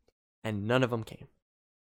linebackers, and none of them came.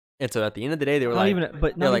 And so at the end of the day, they were all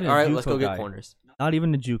right, let's go get corners. Not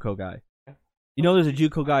even a JUCO guy. There's a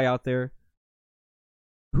JUCO guy out there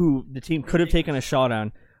who the team could have taken a shot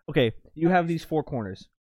on. Okay, you have these 4 corners: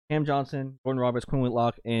 Cam Johnson, Jordan Roberts, Quinn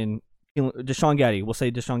Whitlock, and Deshaun Gaddy. We'll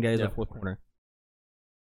say Deshaun Gaddy is our 4th corner.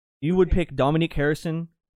 You would pick Dominique Harrison,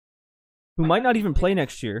 who might not even play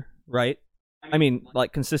next year, right?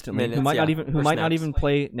 Consistently. Who might not even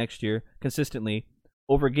play next year consistently,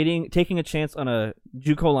 over taking a chance on a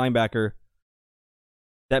JUCO linebacker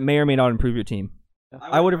that may or may not improve your team.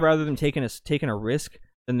 I would have rather them taken a risk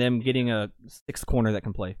than them getting a 6th corner that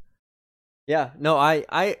can play. Yeah, no,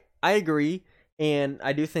 I agree, and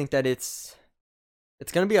I do think that it's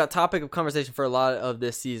It's going to be a topic of conversation for a lot of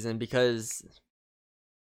this season because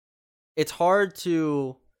it's hard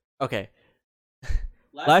to. Okay.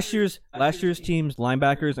 Last year's team's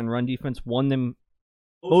linebackers and run defense won them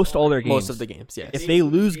most all their games. Most of the games, yes. If they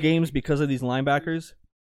lose games because of these linebackers,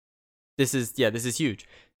 this is huge.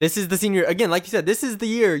 This is the senior, again, like you said, this is the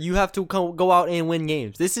year you have to go out and win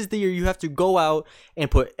games. This is the year you have to go out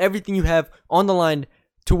and put everything you have on the line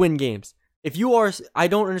to win games. If you are, I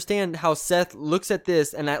don't understand how Seth looks at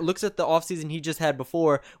this and looks at the offseason he just had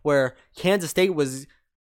before where Kansas State was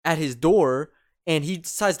at his door and he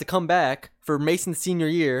decides to come back for Mason's senior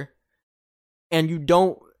year, and you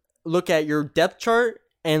don't look at your depth chart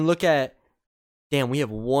and look at, damn, we have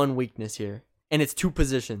one weakness here, and it's 2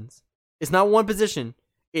 positions. It's not one position,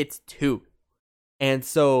 it's 2. And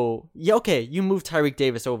so, yeah, okay, you move Tyreek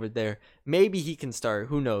Davis over there. Maybe he can start,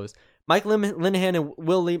 who knows. Mike Linehan and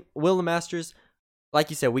Will Masters, like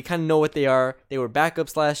you said, we kind of know what they are. They were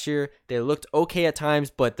backups last year. They looked okay at times,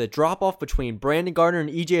 but the drop-off between Brandon Gardner and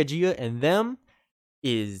EJ Ajia and them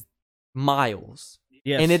is miles.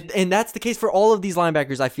 yes. And that's the case for all of these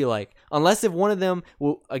linebackers, I feel like. Unless if one of them,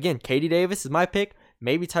 well, again, Katie Davis is my pick.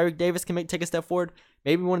 Maybe Tyreek Davis can take a step forward.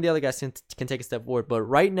 Maybe one of the other guys can take a step forward. But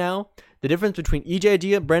right now, the difference between EJ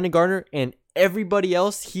Ajia, Brandon Gardner, and everybody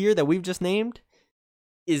else here that we've just named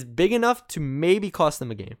is big enough to maybe cost them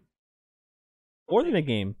a game. More than a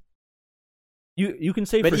game. You can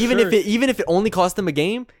say, but for even sure, if it only cost them a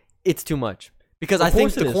game, it's too much. Because I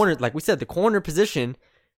think the corner, like we said, the corner position,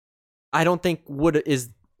 I don't think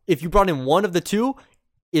if you brought in one of the 2,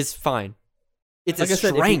 is fine. It's like a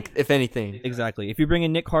strength, if anything. Exactly. If you bring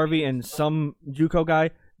in Nick Harvey and some JUCO guy,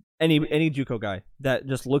 any JUCO guy that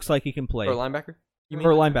just looks like he can play, or a linebacker,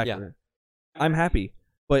 or a linebacker, yeah. I'm happy.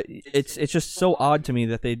 But it's just so odd to me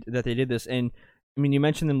that they did this. And I mean, you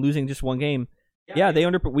mentioned them losing just 1 game. Yeah,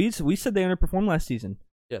 we said they underperformed last season.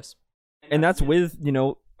 Yes, and that's with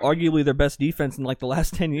arguably their best defense in like the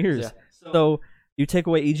last 10 years. Yeah. So you take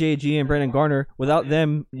away EJ and Brandon Gardner. Without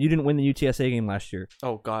them, you didn't win the UTSA game last year.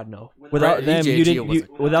 Oh God, no. Without them,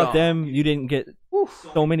 you didn't get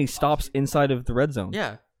so many stops inside of the red zone.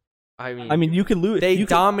 Yeah, I mean, you could lose. They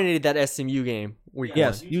dominated that SMU game.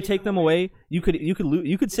 Yes, you take them away. You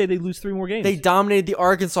could say they lose 3 more games. They dominated the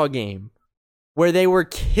Arkansas game, where they were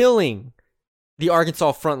killing the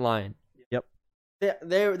Arkansas front line.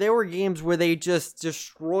 There were games where they just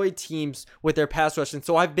destroyed teams with their pass rush. And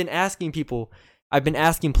so I've been asking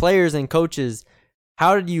players and coaches,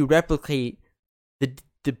 how do you replicate the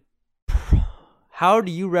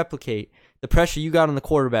pressure you got on the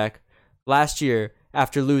quarterback last year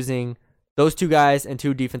after losing those 2 guys and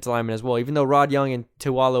 2 defensive linemen as well? Even though Rod Young and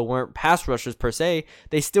Tuwalo weren't pass rushers per se,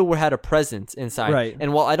 they still had a presence inside. Right.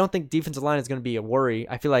 And while I don't think defensive line is going to be a worry,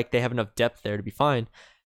 I feel like they have enough depth there to be fine.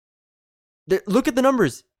 Look at the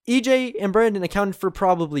numbers. EJ and Brandon accounted for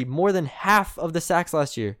probably more than half of the sacks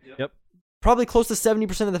last year. Yep. Probably close to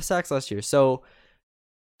 70% of the sacks last year. So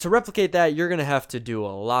to replicate that, you're going to have to do a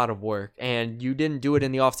lot of work. And you didn't do it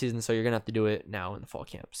in the offseason, so you're going to have to do it now in the fall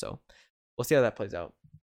camp. So we'll see how that plays out.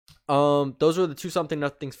 Those are the 2 something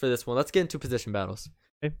nothings for this one. Let's get into position battles.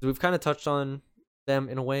 Okay. We've kind of touched on them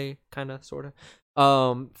in a way, kind of, sort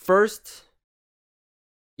of. First,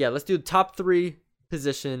 let's do top 3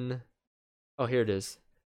 position. Oh, here it is.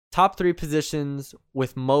 Top 3 positions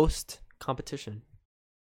with most competition.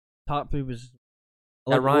 Top 3 was.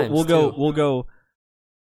 That rhymes. We'll go.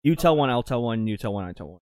 You tell one, I'll tell one. You tell one, I tell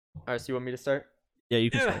one. All right. So you want me to start? Yeah,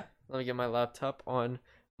 you can start. Let me get my laptop on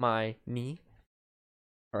my knee.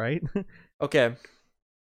 All right. Okay.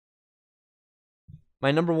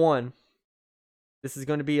 My number 1. This is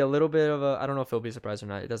going to be a little bit of a. I don't know if it'll be a surprise or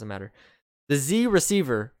not. It doesn't matter. The Z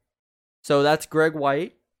receiver. So that's Greg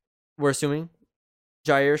White. We're assuming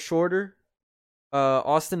Jair Shorter,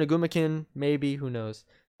 Austin Agumakin, maybe, who knows?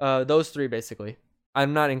 Those 3 basically.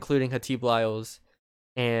 I'm not including Hatib Lyles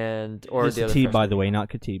or it's the other. Hatib, by the way, not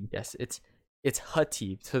Khatib. Yes, it's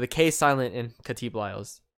Hatib. So the K is silent in Hatib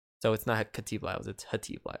Lyles. So it's not Hatib Lyles, it's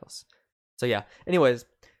Hatib Lyles. So yeah. Anyways,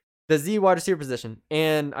 the Z wide receiver position,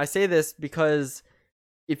 and I say this because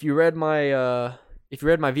if you read my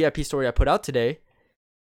VIP story I put out today,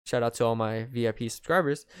 shout out to all my VIP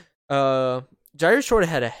subscribers. Jair Shorter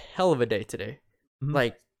had a hell of a day today. Mm-hmm.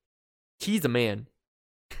 Like, he's a man.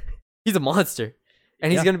 He's a monster.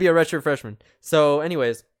 And he's going to be a redshirt freshman. So,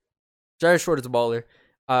 anyways, Jair Shorter's a baller.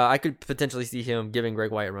 I could potentially see him giving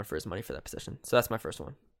Greg White a run for his money for that position. So that's my first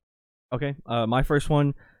one. Okay. My first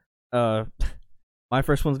one's going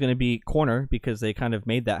to be corner because they kind of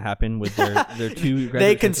made that happen with their 2.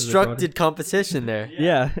 They constructed competition there.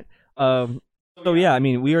 Yeah. So yeah, I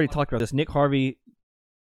mean, we already talked about this. Nick Harvey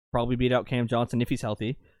probably beat out Cam Johnson if he's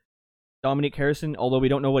healthy. Dominique Harrison, although we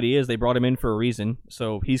don't know what he is, they brought him in for a reason,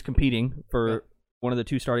 so he's competing for one of the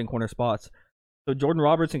 2 starting corner spots. So Jordan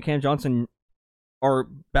Roberts and Cam Johnson are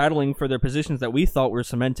battling for their positions that we thought were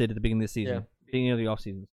cemented at the beginning of the season, beginning of the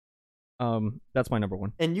offseason. That's my number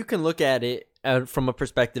 1. And you can look at it from a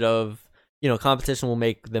perspective of, competition will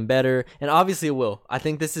make them better, and obviously it will. I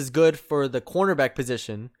think this is good for the cornerback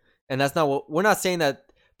position, and that's not what we're not saying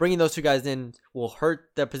that bringing those 2 guys in will hurt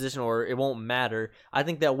that position or it won't matter. I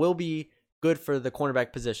think that will be good for the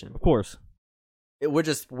cornerback position. Of course. We're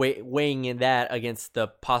just weighing in that against the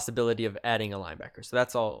possibility of adding a linebacker. So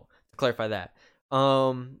that's all to clarify that.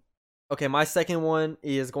 Okay, my second one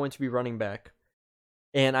is going to be running back.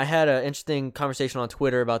 And I had an interesting conversation on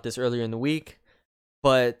Twitter about this earlier in the week.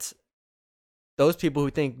 But those people who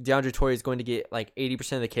think DeAndre Torrey is going to get like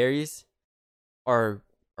 80% of the carries are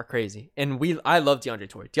crazy. And I love DeAndre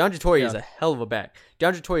Torrey. DeAndre Torrey is a hell of a back.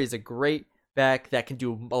 DeAndre Torrey is a great back that can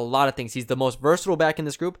do a lot of things. He's the most versatile back in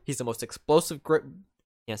this group. He's the most explosive.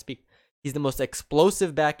 He's the most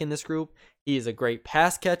explosive back in this group. He is a great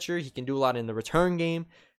pass catcher. He can do a lot in the return game.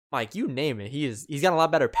 Mike, you name it. He's got a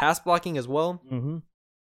lot better pass blocking as well. Mm-hmm.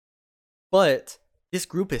 But this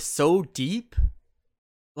group is so deep.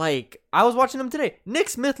 Like, I was watching them today. Nick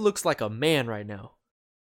Smith looks like a man right now.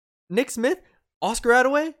 Nick Smith, Oscar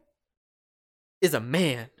Attaway is a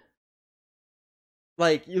man.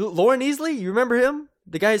 Like, Lauren Easley, you remember him?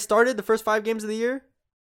 The guy who started the first 5 games of the year?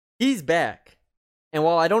 He's back. And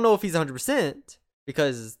while I don't know if he's 100%,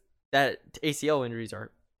 because that ACL injuries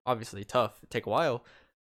are obviously tough, take a while,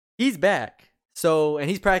 he's back. So, and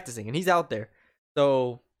he's practicing, and he's out there.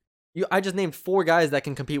 So, I just named 4 guys that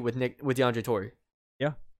can compete with DeAndre Torrey.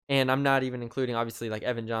 Yeah. And I'm not even including, obviously, like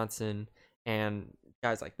Evan Johnson and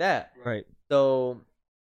guys like that. Right. So,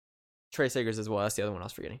 Trey Sagers as well. That's the other one I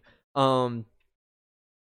was forgetting.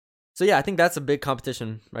 So yeah, I think that's a big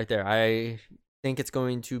competition right there. I think it's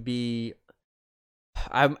going to be.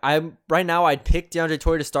 I'm right now. I'd pick DeAndre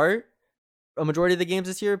Torrey to start a majority of the games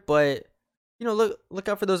this year, but look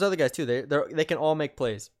out for those other guys too. They can all make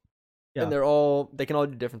plays. Yeah, and they can all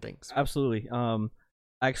do different things. Absolutely. I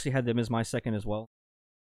actually had them as my second as well.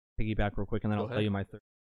 Piggyback real quick, and then I'll tell you my third.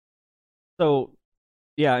 So,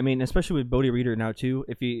 yeah, I mean, especially with Bodie Reader now too.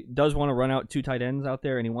 If he does want to run out 2 tight ends out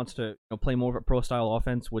there, and he wants to play more of a pro style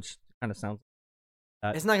offense, which kind of sounds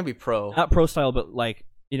like that. It's not gonna be pro. Not pro style, but like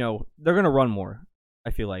they're gonna run more. I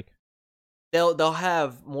feel like they'll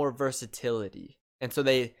have more versatility, and so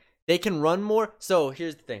they can run more. So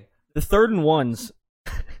here's the thing: the 3rd and 1s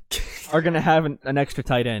are gonna have an extra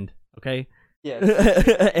tight end. Okay. Yes.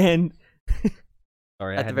 And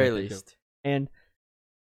sorry, at the very least. And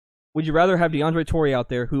would you rather have DeAndre Torrey out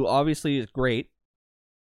there, who obviously is great,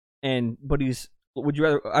 but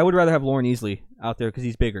I would rather have Lauren Easley out there because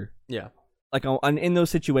he's bigger. Yeah. Like in those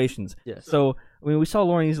situations. Yes. So I mean, we saw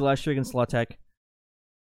Lauren Easley last year against La Tech.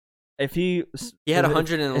 If he had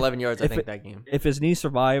 111 yards, I think that game. If his knee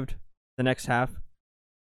survived the next half,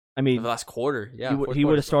 I mean, the last quarter, yeah, he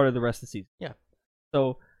would have started the rest of the season. Yeah.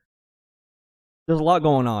 So there's a lot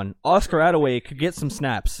going on. Oscar Attaway could get some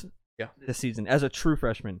snaps. Yeah. This season as a true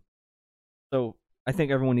freshman. So I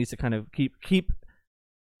think everyone needs to kind of keep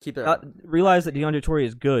realize that DeAndre Torrey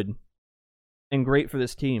is good and great for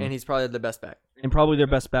this team, and he's probably the best back, and probably their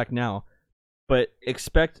best back now. But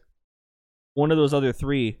expect one of those other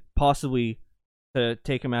 3 possibly to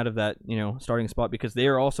take him out of that starting spot, because they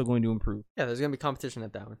are also going to improve. Yeah, there's going to be competition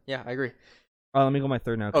at that one. Yeah, I agree. Let me go my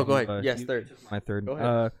third now. Oh, go ahead. Yes, third. My third. Go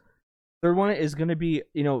ahead. Third one is going to be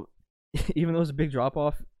even though it's a big drop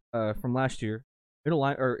off from last year,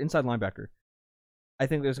 inside linebacker. I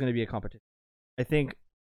think there's going to be a competition. I think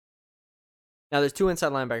now there's 2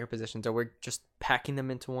 inside linebacker positions. Are we just packing them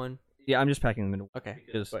into one? Yeah, I'm just packing them into one. Okay.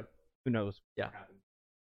 Because who knows? Yeah.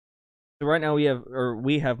 So right now we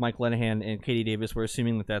have Mike Lenahan and Katie Davis. We're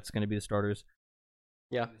assuming that that's going to be the starters.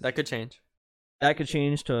 Yeah, that could change. That could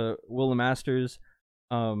change to Willa Masters.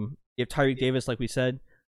 You have Tyreek Davis, like we said.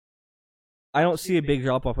 I don't see a big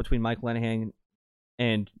drop off between Mike Lenahan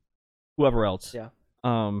and whoever else. Yeah.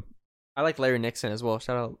 I like Larry Nixon as well.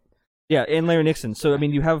 Shout out. Yeah, and Larry Nixon. So I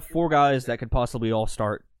mean, you have 4 guys that could possibly all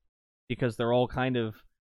start because they're all kind of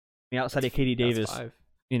outside of Katie Davis. That's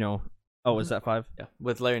 5. Oh, is that 5? Yeah,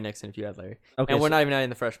 with Larry Nixon if you had Larry. Okay, and we're not even adding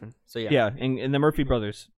the freshman. So yeah. Yeah, and the Murphy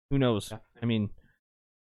brothers. Who knows? Yeah. I mean,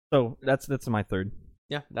 so that's my third.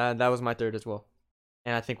 Yeah, that was my third as well.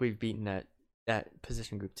 And I think we've beaten that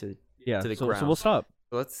position group to the ground. So we'll stop.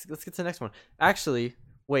 So let's get to the next one. Actually,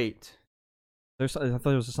 wait. I thought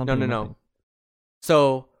there was something. No.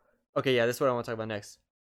 So, okay, yeah, this is what I want to talk about next.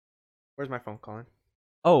 Where's my phone, Colin?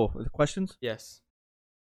 Oh, the questions? Yes.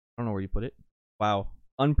 don't know where you put it. Wow.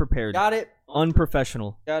 Unprepared. Got it.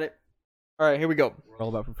 Unprofessional. Got it. All right, here we go. We're all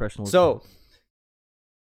about professionalism. So,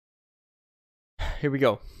 here we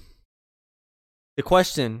go. The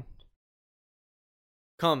question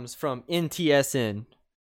comes from NTSN,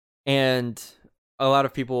 and a lot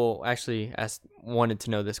of people actually wanted to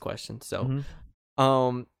know this question. So,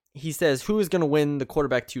 he says, who is going to win the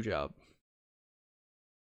quarterback 2 job?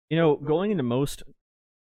 Going into most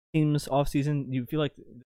teams offseason, you feel like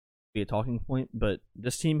it'd be a talking point, but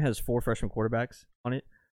this team has 4 freshman quarterbacks on it,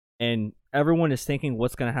 and everyone is thinking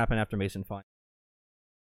what's going to happen after Mason Fine.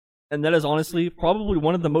 And that is honestly probably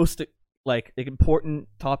one of the most important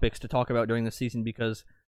topics to talk about during the season, because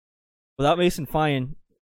without Mason Fine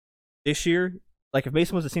this year, if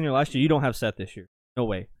Mason was a senior last year, you don't have Seth this year. No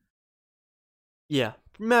way. Yeah.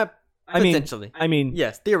 Potentially.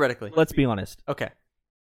 Yes, theoretically. Let's be honest. Okay.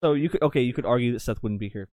 So you could argue that Seth wouldn't be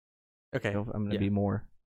here. Okay. I'm going to be more,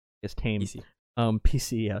 tame. PC.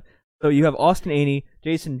 PC, yeah. So you have Austin Aney,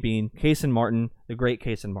 Jason Bean, Kason Martin, the great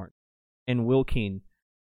Kason Martin, and Will Keene.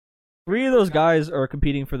 3 of those guys are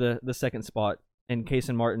competing for the second spot, and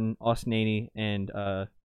Kason Martin, Austin Aney, and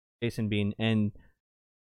Jason Bean, and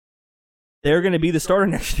they're going to be the starter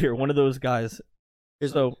next year. One of those guys.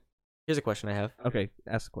 Here's a question I have. Okay,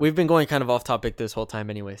 ask a question. We've been going kind of off topic this whole time,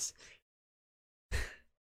 anyways.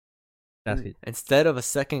 Ask it. Instead of a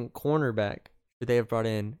second cornerback, should they have brought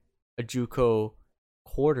in a JUCO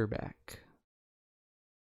quarterback?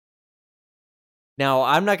 Now,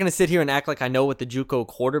 I'm not going to sit here and act like I know what the JUCO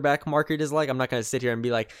quarterback market is like. I'm not going to sit here and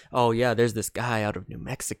be like, oh, yeah, there's this guy out of New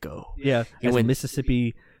Mexico. Yeah, he went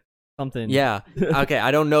Mississippi something. Yeah. Okay,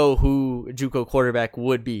 I don't know who a JUCO quarterback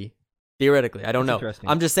would be. Theoretically, I don't know.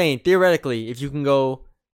 I'm just saying, theoretically, if you can go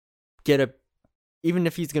get even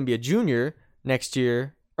if he's going to be a junior next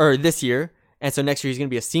year, or this year, and so next year he's going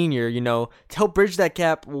to be a senior, to help bridge that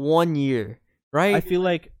gap 1 year, right? I feel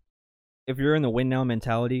like if you're in the win now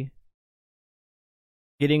mentality,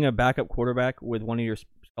 getting a backup quarterback with one of your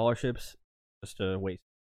scholarships is just a waste.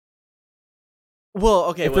 Well,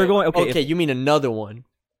 okay. If they're going, you mean another one?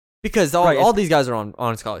 Because all these guys are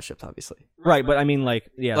on scholarships, obviously. Right, but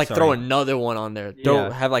throw another one on there.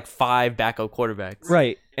 Have 5 backup quarterbacks.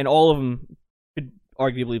 Right, and all of them could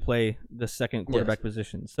arguably play the second quarterback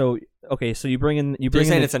position. So you bring in You're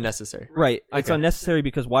saying it's unnecessary. Right, it's unnecessary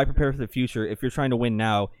because why prepare for the future if you're trying to win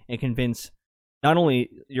now and convince not only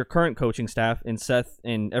your current coaching staff and Seth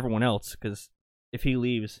and everyone else, because if he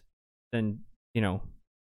leaves, then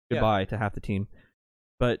goodbye to half the team.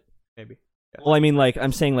 But maybe. Yeah. Well,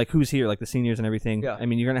 I'm saying who's here, the seniors and everything. Yeah.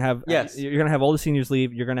 You're gonna have you're gonna have all the seniors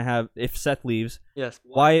leave. You're gonna have, if Seth leaves. Yes.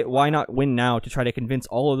 Why not win now to try to convince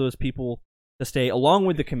all of those people to stay, along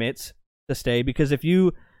with the commits to stay? Because if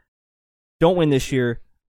you don't win this year,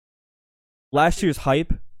 last year's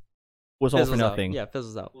hype was all for nothing. Yeah,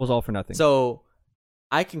 fizzles out. Was all for nothing. So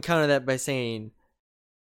I can counter that by saying,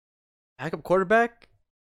 backup quarterback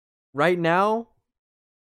right now,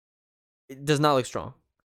 it does not look strong.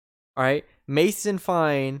 All right, Mason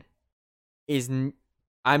Fine is.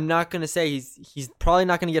 I'm not gonna say he's probably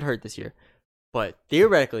not gonna get hurt this year, but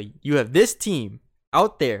theoretically, you have this team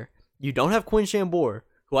out there. You don't have Quinn Chambord,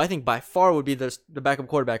 who I think by far would be the backup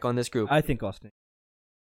quarterback on this group. I think Austin.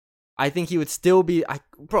 I think he would still be.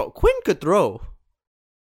 Quinn could throw.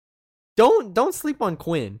 Don't sleep on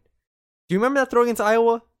Quinn. Do you remember that throw against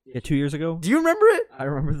Iowa? Yeah, 2 years ago. Do you remember it? I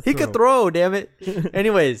remember the throw. He could throw, damn it.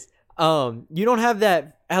 Anyways, you don't have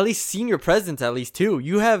that at least senior presence at least too.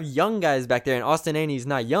 You have young guys back there, and Austin Aney's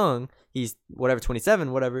not young. He's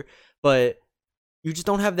 27, whatever. But you just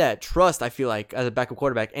don't have that trust, I feel like, as a backup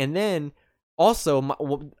quarterback. And then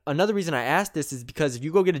also, another reason I asked this is because if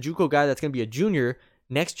you go get a JUCO guy that's going to be a junior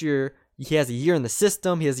next year, he has a year in the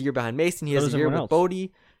system. He has a year behind Mason. He has a year with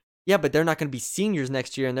Bodie. Yeah, but they're not going to be seniors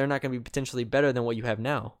next year, and they're not going to be potentially better than what you have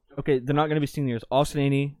now. Okay, they're not going to be seniors. Austin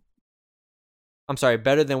Aney. I'm sorry,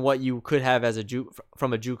 better than what you could have as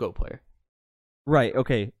from a JUCO player. Right,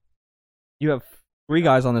 okay. You have 3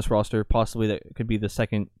 guys on this roster, possibly, that could be the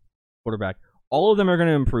second quarterback. All of them are going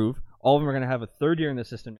to improve. All of them are going to have a third year in the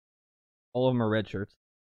system. All of them are red shirts,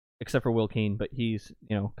 except for Will Keene, but he's,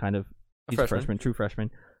 he's a freshman, true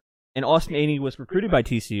freshman. And Austin Aney was recruited by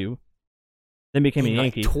TCU, then became a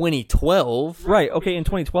Yankee. 2012? Right, okay, in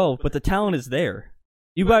 2012, but the talent is there.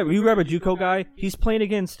 You grab a JUCO guy, he's playing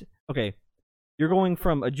against, you're going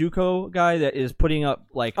from a JUCO guy that is putting up,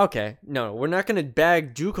 Okay, no, we're not going to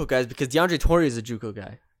bag JUCO guys because DeAndre Torrey is a JUCO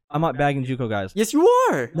guy. I'm not bagging JUCO guys. Yes, you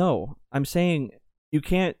are! No, I'm saying you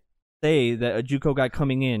can't say that a JUCO guy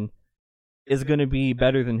coming in is going to be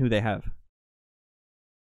better than who they have.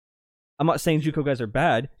 I'm not saying JUCO guys are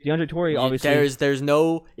bad. DeAndre Torrey, obviously. There's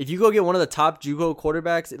no. If you go get one of the top JUCO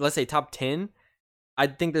quarterbacks, let's say top 10, I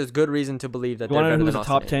think there's good reason to believe that You they're want to better know than who's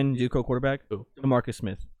a Austin top 10 JUCO quarterback? Who? DeMarcus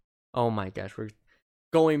Smith. Oh my gosh, we're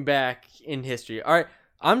going back in history. All right,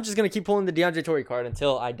 I'm just gonna keep pulling the DeAndre Torrey card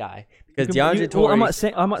until I die because DeAndre Torrey. Well,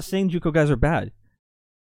 I'm not saying JUCO guys are bad.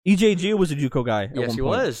 EJG was a JUCO guy. At Yes, one he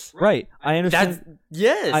point. was. Right. I understand.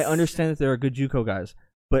 Yes. I understand that there are good JUCO guys,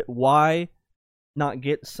 but why not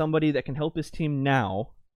get somebody that can help his team now?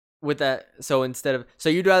 With that, so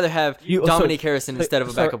you'd rather have Dominique Harrison instead of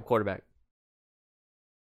a backup quarterback.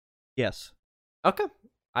 Yes. Okay,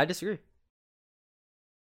 I disagree.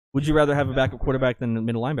 Would you rather have a backup quarterback than a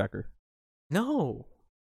middle linebacker? No.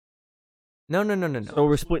 So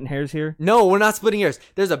we're splitting hairs here? No, we're not splitting hairs.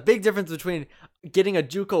 There's a big difference between getting a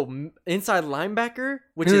JUCO inside linebacker,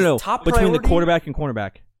 which is top between priority. the quarterback and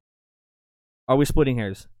cornerback. Are we splitting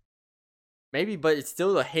hairs? Maybe, but it's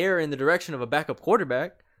still a hair in the direction of a backup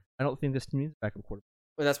quarterback. I don't think this team needs a backup quarterback.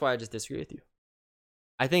 Well, that's why I just disagree with you.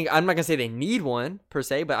 I'm not gonna say they need one per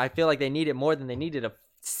se, but I feel like they need it more than they needed a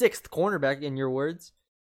sixth cornerback. In your words,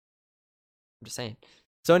 I'm just saying.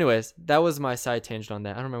 So, anyways, that was my side tangent on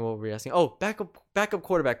that. I don't remember what we were asking. Oh, backup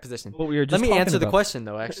quarterback position. What we were just Let me talking answer the about. question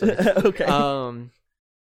though. Actually, Okay.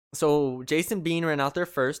 So Jason Bean ran out there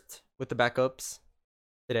first with the backups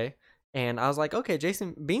today, and I was like, okay,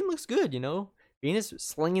 Jason Bean looks good. Bean is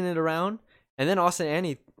slinging it around, and then Austin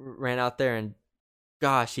Annie ran out there, and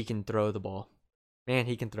gosh, he can throw the ball. Man,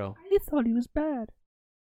 he can throw. I thought he was bad.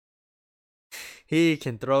 He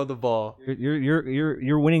can throw the ball.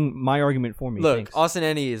 You're winning my argument for me. Look, Thanks. Austin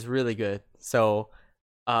Annie is really good. So,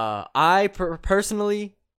 I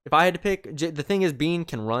personally, if I had to pick, the thing is Bean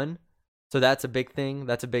can run, so that's a big thing.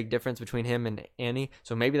 That's a big difference between him and Annie.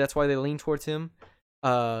 So maybe that's why they lean towards him.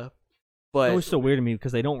 But it was so weird to me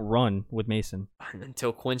because they don't run with Mason.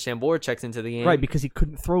 Until Quinn Chambord checks into the game, Right? Because he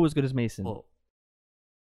couldn't throw as good as Mason. Well,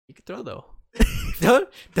 he could throw though. Don't.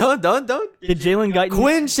 Did Jalen Guyton?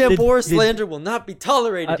 Quinn Chambord slander will not be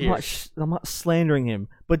tolerated here. I'm not slandering him,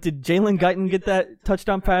 but did Jalen Guyton get that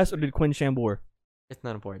touchdown pass or did Quinn Chambord? It's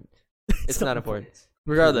not important. It's not important.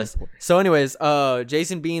 Regardless. So, anyways,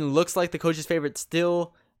 Jason Bean looks like the coach's favorite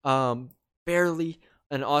still, barely,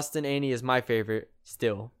 and Austin Annie is my favorite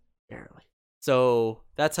still, barely. So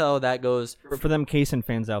that's how that goes. For them Kaysen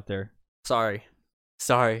fans out there. Sorry,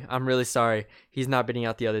 I'm really sorry. He's not beating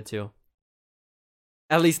out the other two.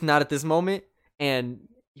 At least not at this moment, and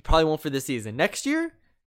he probably won't for this season. Next year,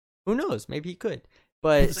 who knows? Maybe he could.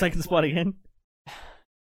 But second spot again.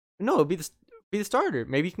 No, it'll be the starter.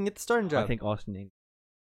 Maybe he can get the starting job. I think Austin Annie,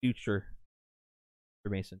 future for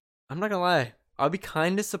Mason. I'm not gonna lie. I'll be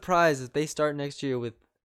kind of surprised if they start next year with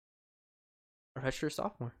a redshirt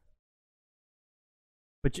sophomore.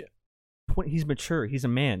 But he's mature. He's a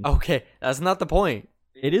man. Okay, that's not the point.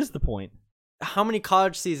 It is the point. How many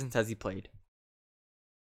college seasons has he played?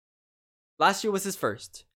 Last year was his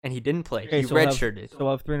first, and he didn't play. Okay, he redshirted. So we'll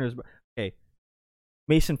have 300. Okay.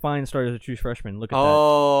 Mason Fine started as a true freshman. Look at that.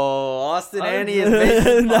 Oh, Austin Annie is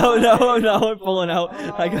Mason No, Fine. I'm pulling out.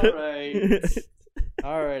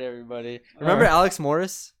 All right, everybody. Remember Alex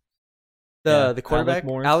Morris? The quarterback?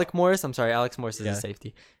 Alec Morris? I'm sorry, Alex Morris is a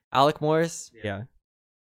safety. Alec Morris? Yeah.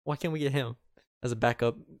 Why can't we get him as a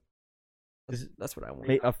backup? That's what I want.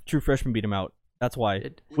 A true freshman beat him out. That's why.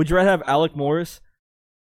 Would you rather have Alec Morris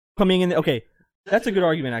coming in? Okay, that's a good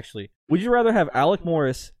argument, actually. Would you rather have Alec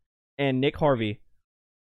Morris and Nick Harvey?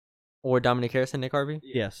 Or Dominic Harrison, Nick Harvey?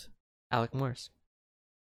 Yes. Alec Morris.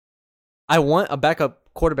 I want a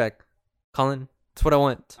backup quarterback, Colin. That's what I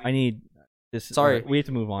want. I need this. Sorry. Right, we have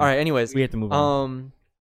to move on. All right, anyways. We have to move on.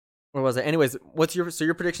 Where was it? Anyways,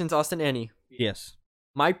 your prediction's Austin Annie? Yes.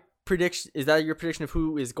 My prediction, is that your prediction of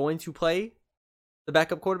who is going to play the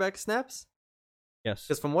backup quarterback snaps? Yes.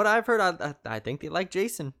 Because from what I've heard, I think they like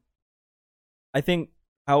Jason. I think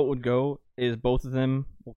how it would go is both of them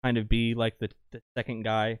will kind of be like the second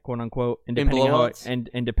guy, quote unquote, and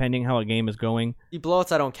depending how a game is going. The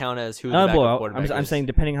blowouts I don't count as who the Not backup blowout. quarterback is. I'm saying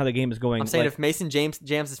depending how the game is going. I'm saying if Mason jams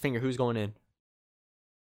his finger, who's going in?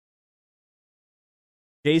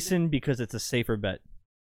 Jason, because it's a safer bet.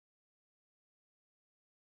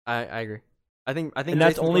 I agree. I think and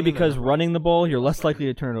that's Jason's only winning because that. running the ball, you're less likely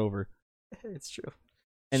to turn it over. It's true.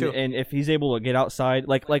 And if he's able to get outside,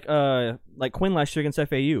 like Quinn last year against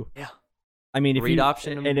FAU. Yeah. I mean, if read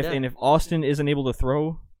option and if Austin isn't able to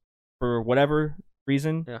throw for whatever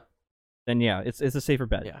reason, yeah, then yeah, it's a safer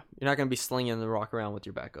bet. Yeah, you're not gonna be slinging the rock around with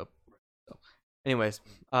your backup. So, anyways,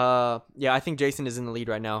 yeah, I think Jason is in the lead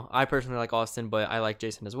right now. I personally like Austin, but I like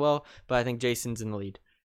Jason as well. But I think Jason's in the lead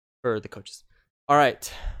for the coaches. All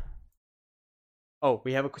right. Oh,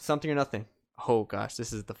 we have a something or nothing. Oh gosh,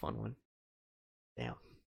 this is the fun one. Damn,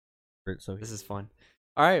 So this is fun.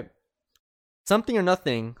 All right, something or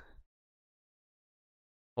nothing.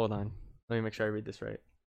 Hold on, let me make sure I read this right.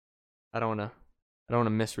 I don't wanna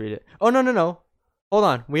misread it. Oh no. Hold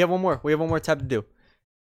on, we have one more. We have one more tab to do.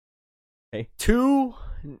 Okay.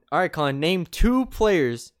 All right, Colin. Name 2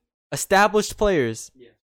 players, established players,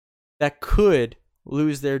 that could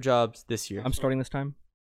lose their jobs this year. I'm starting this time.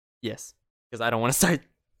 Yes, because I don't want to start.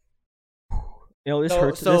 You know, this So-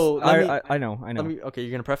 hurts. so This, let me- I know. Okay,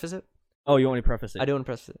 you're gonna preface it. Oh, you want me to preface it? I do want to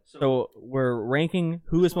preface it. So we're ranking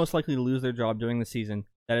who is most likely to lose their job during the season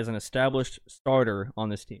that is an established starter on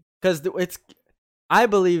this team. Because I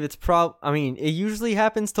believe it's I mean, it usually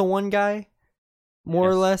happens to one guy, more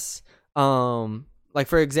or less. Like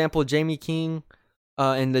for example, Jamie King,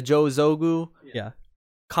 and the Joe Zogu Yeah.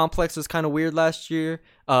 complex was kind of weird last year.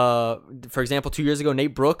 For example, 2 years ago,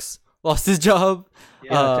 Nate Brooks lost his job.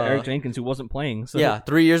 To Eric Jenkins, who wasn't playing. So Yeah,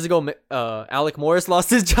 3 years ago, Alec Morris lost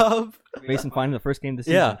his job. Mason Fine in the first game of the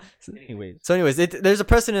season. Yeah. Anyways. So, anyways, there's a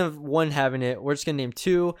precedent of one having it. We're just gonna name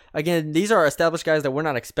 2. Again, these are established guys that we're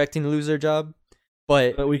not expecting to lose their job,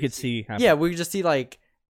 but But we could see happen. yeah, we could just see like,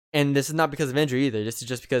 and this is not because of injury either. This is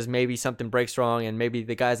just because maybe something breaks wrong, and maybe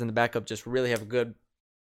the guys in the backup just really have a good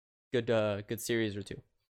series or 2.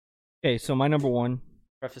 Okay, so my number 1,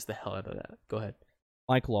 Preface the hell out of that. Go ahead.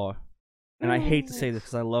 Mike Law. And I hate to say this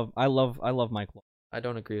because I love Mike Law. I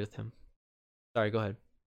don't agree with him. Sorry, go ahead.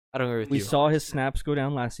 I don't agree with We you. saw his snaps go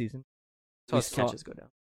down last season. Saw we his saw- catches go down.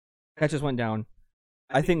 Catches went down.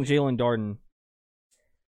 I think Jalen Darden.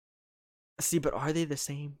 See, but are they the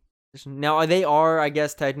same? Now they are, I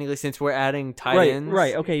guess, technically, since we're adding tight Right, ends.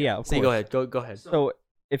 right. Okay, yeah. Of See, course. go ahead. Go ahead. So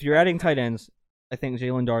if you're adding tight ends, I think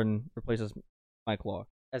Jalen Darden replaces Mike Law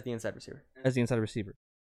As the inside receiver. as the inside receiver.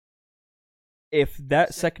 If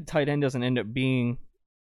that second tight end doesn't end up being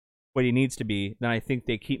what he needs to be, then I think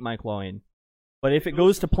they keep Mike Law in. But if it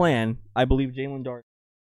goes to plan, I believe Jalen Darden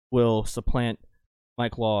will supplant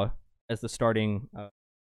Mike Law as the starting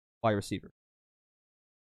wide receiver.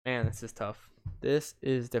 Man, this is tough. This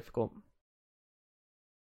is difficult.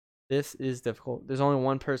 There's only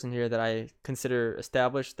one person here that I consider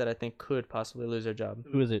established that I think could possibly lose their job.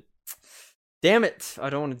 Who is it? Damn it! I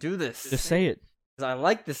don't want to do this. Just say it. 'Cause I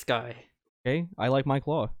like this guy. Okay? I like Mike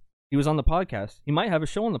Law. He was on the podcast. He might have a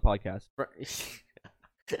show on the podcast.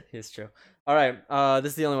 It's true. All right.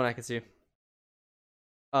 This is the only one I can see.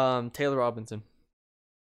 Taylor Robinson.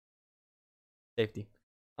 Safety.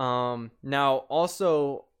 Now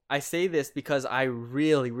also I say this because I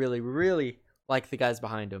really, really, really like the guys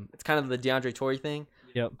behind him. It's kind of the DeAndre Torrey thing.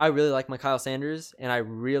 Yep. I really like Mykyle Sanders and I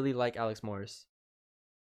really like Alex Morris.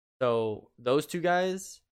 So those 2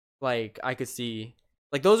 guys, like I could see,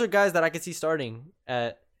 like those are guys that I could see starting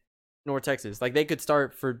at North Texas. Like they could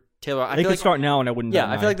start for Taylor. They could start now, and I wouldn't.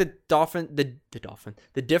 Yeah, I feel like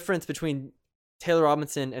the difference between Taylor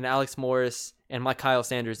Robinson and Alex Morris and Mykyle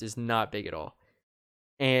Sanders is not big at all.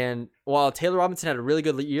 And while Taylor Robinson had a really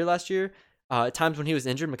good year last year, at times when he was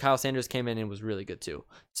injured, Mykyle Sanders came in and was really good too.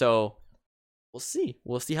 So we'll see.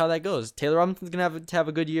 We'll see how that goes. Taylor Robinson's gonna have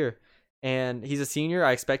a good year, and he's a senior.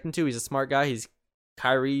 I expect him to. He's a smart guy. He's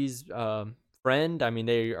Kyrie's friend. I mean,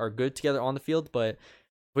 they are good together on the field. But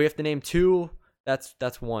if we have to name 2,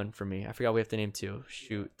 that's 1 for me. I forgot we have to name 2.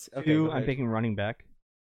 Shoot. Okay, 2, go I'm ahead. picking running back.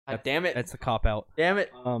 Damn it. That's a cop out. Damn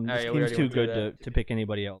it. This yeah, we team's already too went through good that. to pick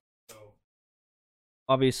anybody else.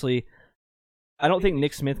 Obviously, I don't think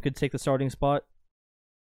Nick Smith could take the starting spot.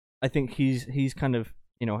 I think he's kind of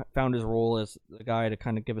found his role as the guy to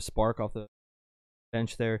kind of give a spark off the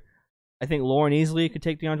bench there. I think Lauren Easley could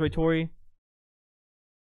take DeAndre Torrey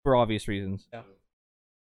for obvious reasons. Yeah.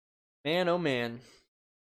 Man, oh man.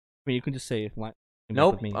 I mean, you can just say it.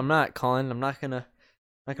 Nope, I'm not, Colin. I'm not gonna.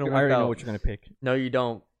 I work already know out. what you're gonna pick. No, you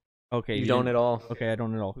don't. Okay, You don't didn't- at all. Okay, I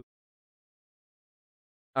don't at all.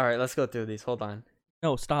 All right, let's go through these. Hold on.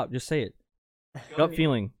 No, stop. Just say it. Gut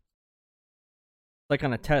feeling. Like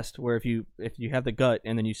on a test where if you have the gut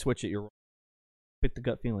and then you switch it, you're pick the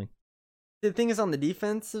gut feeling. The thing is, on the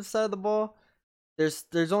defensive side of the ball,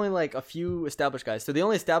 there's only like a few established guys. So the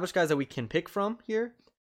only established guys that we can pick from here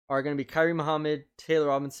are going to be Kyrie Muhammad, Taylor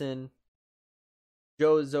Robinson,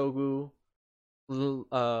 Joe Zogu,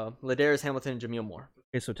 Ladarius Hamilton, and Jameel Moore.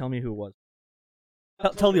 Okay, so tell me who it was.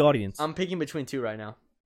 Tell the audience. I'm picking between 2 right now.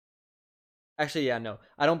 Actually, yeah, no.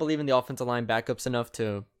 I don't believe in the offensive line backups enough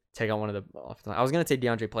to take on one of the offensive line. I was going to say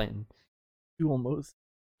DeAndre Planton. You almost.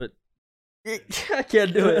 I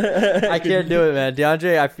can't do it. I can't do it, man.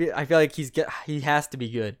 DeAndre, I feel like he has to be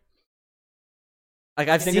good. Like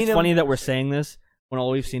I I've think seen it's him. funny that we're saying this when all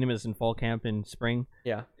we've seen him is in fall camp in spring.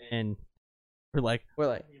 Yeah. And We're like,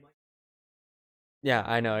 yeah,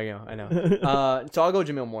 I know. So I'll go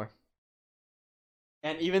Jamil Moore.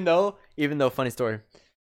 And even though, funny story,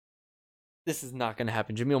 this is not gonna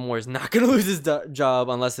happen. Jamil Moore is not gonna lose his job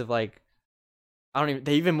unless if like,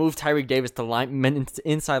 they even moved Tyreek Davis to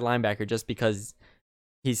inside linebacker just because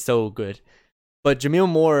he's so good. But Jamil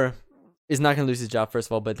Moore is not gonna lose his job, first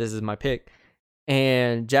of all. But this is my pick.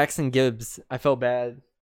 And Jackson Gibbs, I felt bad.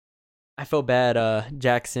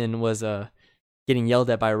 Jackson was getting yelled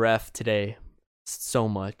at by ref today so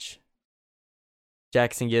much.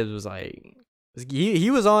 Jackson Gibbs was like, he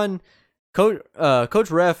was on Coach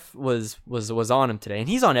Ref was on him today, and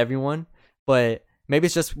he's on everyone, but maybe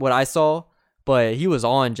it's just what I saw. But he was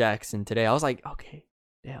on Jackson today. I was like, okay,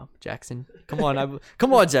 damn, Jackson, come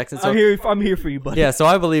on, Jackson. So, I'm here for you, buddy. Yeah, so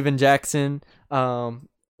I believe in Jackson.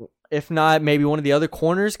 If not, maybe one of the other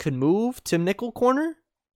corners could move to nickel corner.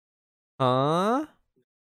 Quinn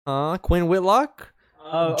Whitlock,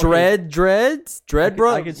 Okay. Dread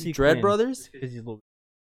I could see Quinn. Brothers. 'Cause he's a little-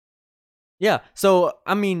 Yeah, so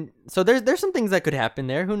I mean, so there's some things that could happen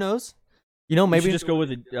there. Who knows? You know, Maybe maybe just go with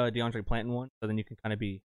the DeAndre Planton one, so then you can kind of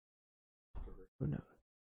be. Who knows?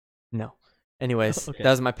 No. Anyways, Okay. that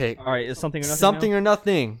was my pick. All right, is something or nothing? Something or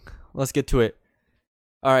nothing. Let's get to it.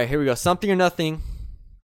 All right, here we go. Something or nothing.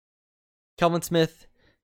 Kelvin Smith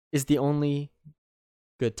is the only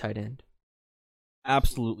good tight end.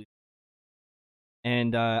 Absolutely.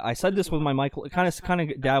 And I said this with my Mike, kind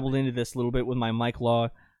of dabbled into this a little bit with my Mike Law,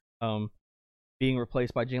 being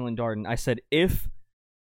replaced by Jalen Darden. I said if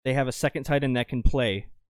they have a second tight end that can play,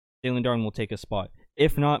 Jalen Darden will take a spot.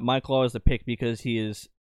 If not, Mike Law is the pick because he is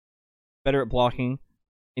better at blocking,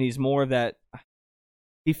 and he's more of that.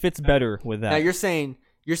 He fits better with that. Now you're saying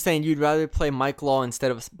you'd rather play Mike Law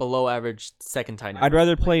instead of below average second tight end. I'd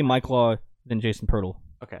rather play Mike Law than Jason Pirtle.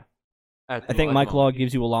 Okay. I think Mike Law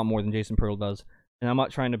gives you a lot more than Jason Pirtle does. And I'm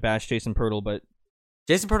not trying to bash Jason Pirtle, but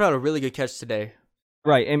Jason Pirtle had a really good catch today.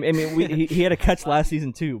 right. I mean, he had a catch last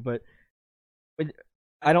season too, but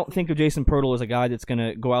I don't think of Jason Pirtle as a guy that's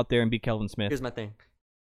gonna go out there and beat Kelvin Smith. Here's my thing: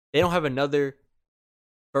 they don't have another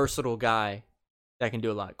versatile guy that can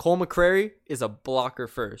do a lot. Cole McCrary is a blocker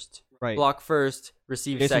first. Right. Block first,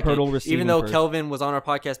 receive Jason second. Pirtle receiving Even though first. Kelvin was on our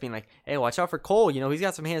podcast being like, "Hey, watch out for Cole. You know he's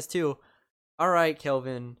got some hands too." All right,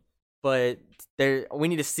 Kelvin, but we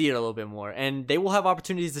need to see it a little bit more, and they will have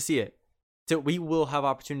opportunities to see it. So we will have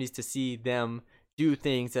opportunities to see them do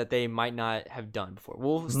things that they might not have done before.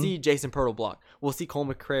 We'll see Jason Pirtle block. We'll see Cole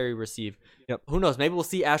McCrary receive. Yep. Who knows? Maybe we'll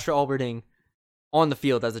see Asher Alberding on the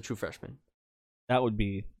field as a true freshman. That would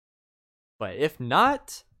be. But if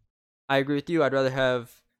not, I agree with you. I'd rather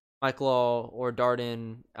have Mike Law or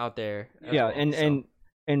Darden out there. Yeah, well,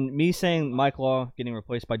 and me saying Mike Law getting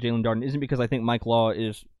replaced by Jalen Darden isn't because I think Mike Law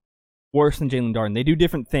is worse than Jalen Darden. They do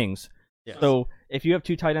different things. Yes. So if you have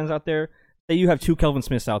two tight ends out there, say you have two Kelvin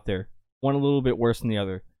Smiths out there, one a little bit worse than the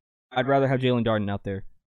other, I'd rather have Jalen Darden out there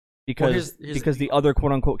because here's the other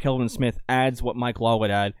quote unquote Kelvin Smith adds what Mike Law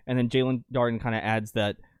would add, and then Jalen Darden kind of adds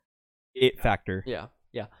that it factor. Yeah.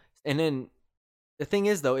 And then the thing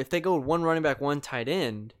is, though, if they go one running back, one tight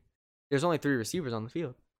end, there's only 3 receivers on the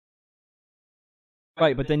field.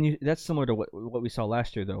 Right, but then that's similar to what we saw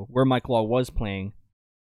last year, though, where Mike Law was playing.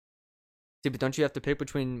 See, but don't you have to pick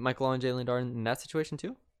between Mike Law and Jalen Darden in that situation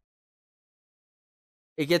too?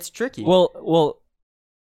 It gets tricky. Well,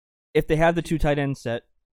 if they have the two tight end set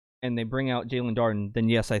and they bring out Jalen Darden, then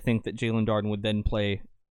yes, I think that Jalen Darden would then play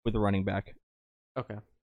with the running back. Okay.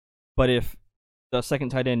 But if the second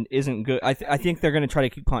tight end isn't good, I think they're going to try to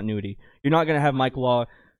keep continuity. You're not going to have Mike Law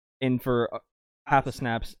in for half the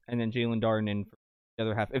snaps and then Jalen Darden in for the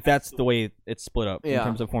other half. If that's the way it's split up in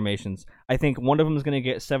terms of formations, I think one of them is going to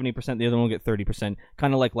get 70%, the other one will get 30%,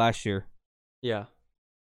 kind of like last year. Yeah.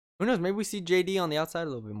 Who knows? Maybe we see JD on the outside a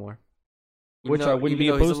little bit more. Which I wouldn't be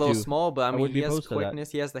He's opposed a little to. small, but I mean, wouldn't he be has opposed to that.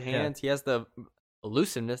 quickness, he has the hands, he has the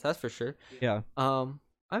elusiveness, that's for sure. Yeah.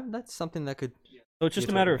 That's something that could. So it's just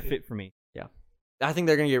a matter of fit for me. Yeah. I think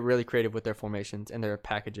they're gonna get really creative with their formations and their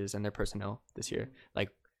packages and their personnel this year.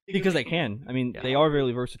 Like Because they can. I mean, they are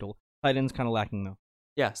really versatile. Tight end's kind of lacking though.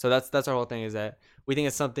 yeah, so that's our whole thing is that we think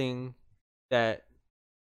it's something that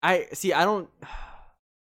I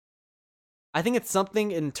think it's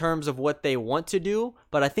something in terms of what they want to do,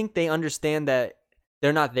 but I think they understand that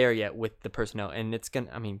they're not there yet with the personnel, and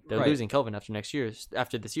they're Right. losing Kelvin after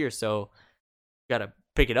this year, so you gotta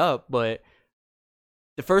pick it up. But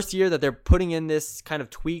the first year that they're putting in this kind of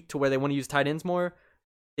tweak to where they want to use tight ends more,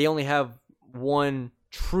 they only have one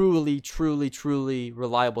truly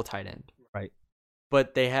reliable tight end. Right.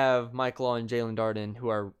 But they have Mike Law and Jalen Darden, who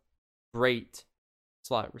are great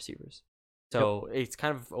slot receivers. So it's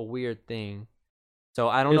kind of a weird thing. So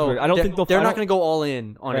I don't It is know. weird. I don't think they're not going to go all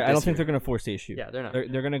in on it. I don't think they're going to force the issue. Yeah, they're not.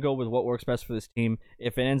 They're going to go with what works best for this team.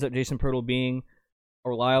 If it ends up Jason Pirtle being a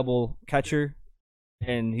reliable catcher,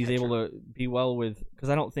 and he's able to be well with, because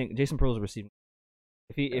I don't think Jason Pirtle's a receiving.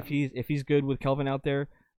 If he's good with Kelvin out there,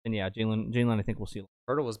 then yeah, Jalen I think we'll see.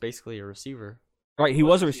 Pirtle was basically a receiver. Right, he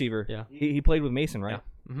was a receiver. Yeah, he played with Mason, right?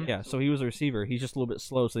 Yeah. Mm-hmm. Yeah, so he was a receiver. He's just a little bit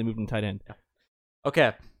slow, so they moved him tight end. Yeah.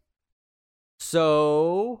 Okay.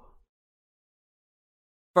 So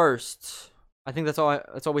first, I think that's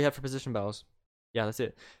all we have for position battles. Yeah, that's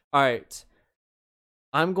it. All right.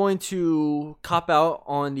 I'm going to cop out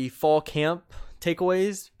on the fall camp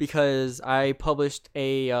takeaways because I published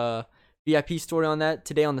a VIP story on that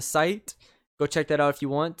today on the site. Go check that out if you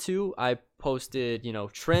want to. I posted,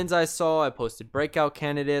 trends I saw. I posted breakout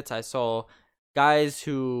candidates. I saw guys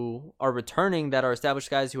who are returning that are established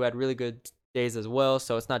guys who had really good days as well.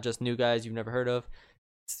 So it's not just new guys you've never heard of.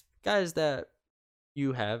 It's guys that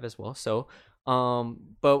you have as well. So,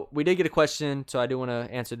 but we did get a question, so I do want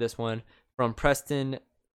to answer this one from Preston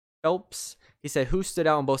Phelps. He said, who stood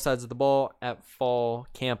out on both sides of the ball at fall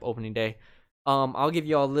camp opening day? I'll give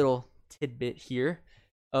you all a little tidbit here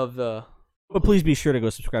of the... But please be sure to go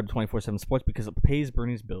subscribe to 24/7 Sports because it pays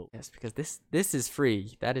Bernie's bill. Yes, because this is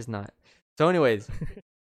free. That is not. So anyways,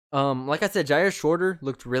 like I said, Jair Shorter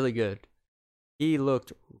looked really good. He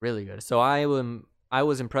looked really good. So I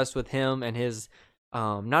was impressed with him and his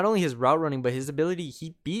not only his route running, but his ability.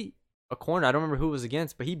 He beat a corner. I don't remember who it was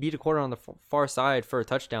against, but he beat a corner on the far side for a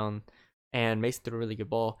touchdown, and Mason threw a really good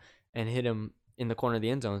ball and hit him in the corner of the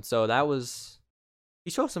end zone. So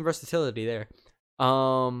he showed some versatility there.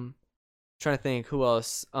 Trying to think who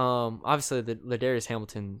else. Obviously the Ladarius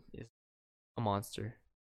Hamilton is a monster.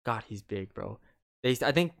 God, he's big, bro. I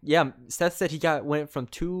think Seth said he went from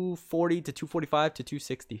 240 to 245 to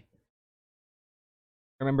 260.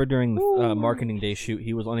 I remember during the marketing day shoot,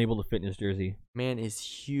 he was unable to fit in his jersey. Man is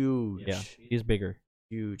huge. Yeah, he's bigger.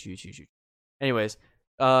 Huge. Anyways,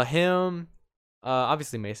 him,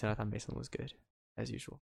 obviously Mason. I thought Mason was good as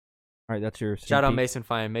usual. All right, that's your shout out Mason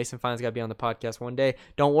Fine. Mason Fine's got to be on the podcast one day.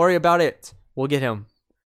 Don't worry about it. We'll get him.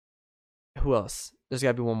 Who else? There's got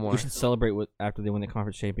to be one more. We should celebrate after they win the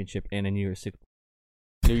conference championship and a New Year's Six.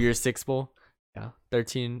 New Year's Six Bowl. Yeah,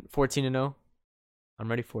 14-0. I'm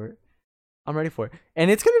ready for it.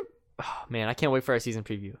 And it's gonna. Oh man, I can't wait for our season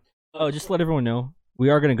preview. Oh, just to let everyone know, we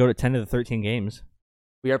are going to go to 10 of the 13 games.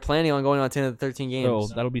 We are planning on going on 10 of the 13 games.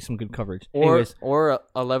 So that'll be some good coverage. Or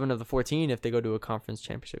 11 of the 14 if they go to a conference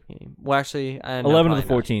championship game. Well, actually, 11 of the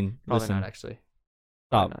 14. Probably not, actually.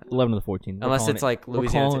 Stop. 11 of the 14. Unless it's like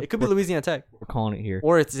Louisiana Tech. It could be Louisiana Tech. We're calling it here.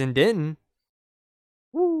 Or it's in Denton.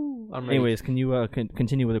 Woo! I'm ready. Anyways, can you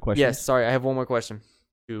continue with the question? Yes, sorry. I have one more question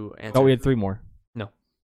to answer. Oh, we had 3 more. No.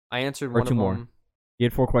 I answered or one 2 of more. them. You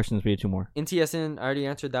had 4 questions, we had 2 more. NTSN, I already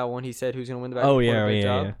answered that one. He said who's going to win the back. Oh,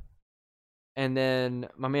 yeah. And then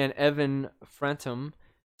my man Evan Frentum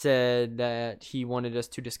said that he wanted us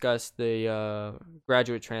to discuss the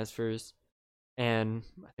graduate transfers, and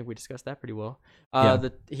I think we discussed that pretty well.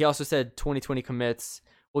 He also said 2020 commits.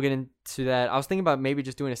 We'll get into that. I was thinking about maybe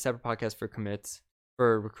just doing a separate podcast for commits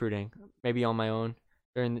for recruiting, maybe on my own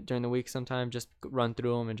during the week sometime. Just run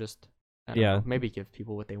through them and just know, maybe give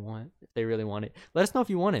people what they want if they really want it. Let us know if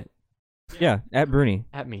you want it. Yeah, at Bruni.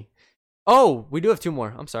 At me. Oh, we do have 2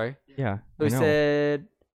 more. I'm sorry. Yeah. So he said,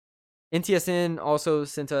 NTSN also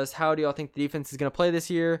sent us, how do y'all think the defense is going to play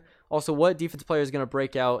this year? Also, what defense player is going to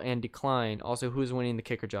break out and decline? Also, who's winning the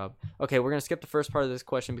kicker job? Okay, we're going to skip the first part of this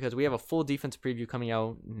question because we have a full defense preview coming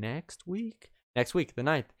out next week, the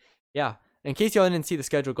 9th. Yeah. In case y'all didn't see the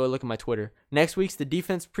schedule, go look at my Twitter. Next week's the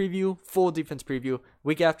defense preview, full defense preview.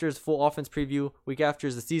 Week after is full offense preview. Week after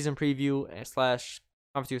is the season preview /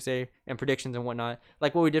 Conference USA and predictions and whatnot,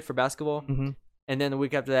 like what we did for basketball. Mm-hmm. And then the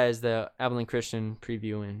week after that is the Abilene Christian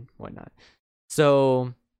preview and whatnot.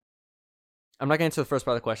 So I'm not going to answer the first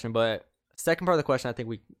part of the question, but second part of the question I think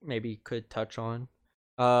we maybe could touch on.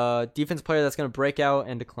 Defense player that's going to break out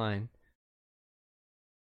and decline.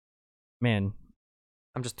 Man.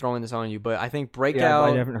 I'm just throwing this on you, but I think breakout.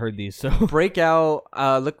 I haven't heard these. So breakout,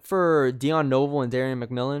 look for Dion Noble and Darian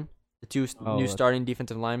McMillan, the 2 new starting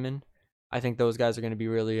defensive linemen. I think those guys are going to be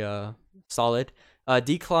really solid.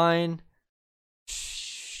 Decline,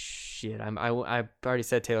 shit. I already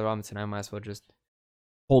said Taylor Robinson. I might as well just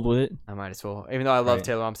hold with it. I might as well, even though I love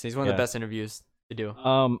Taylor Robinson. He's one of the best interviews to do.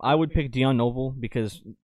 I would pick Dion Noble because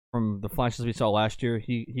from the flashes we saw last year,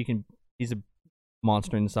 he's a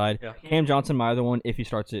monster inside. Yeah. Cam Johnson, my other one, if he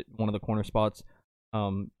starts at one of the corner spots,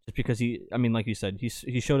 just because like you said,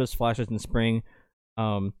 he showed us flashes in the spring.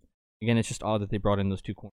 Again, it's just odd that they brought in those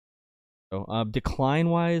 2 corners. So, decline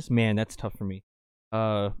wise, man, that's tough for me.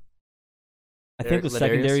 I think Derek the Ladarius?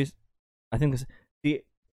 secondaries. I think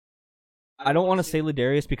I don't want to say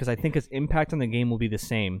Ladarius because I think his impact on the game will be the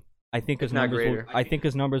same. I think his If not numbers. greater. I think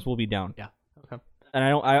his numbers will be down. Yeah. Okay. And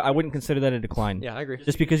I wouldn't consider that a decline. Yeah, I agree.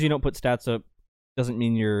 Just because you don't put stats up doesn't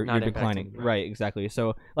mean you're Not declining. impacting. Right, exactly.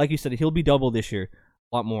 So, like you said, he'll be double this year,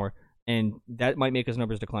 a lot more, and that might make his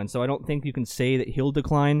numbers decline. So I don't think you can say that he'll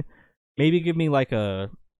decline. Maybe give me like a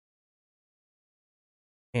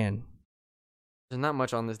man. There's not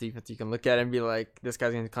much on this defense you can look at and be like, this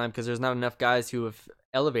guy's going to climb because there's not enough guys who have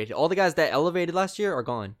elevated. All the guys that elevated last year are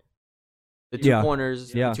gone. The two Yeah.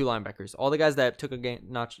 corners, Yeah. the two linebackers. All the guys that took a game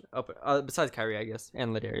notch up, besides Kyrie, I guess,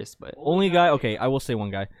 and Ladarius. But Only guy. Okay, I will say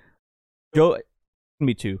one guy. Joe. Can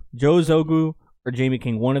be two. Joe Zogu or Jamie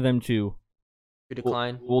King. One of them two who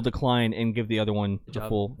decline. will decline and give the other one the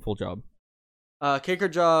Job. full job. Kicker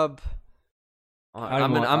job. I don't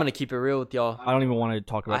I'm want- gonna keep it real with y'all. I don't even want to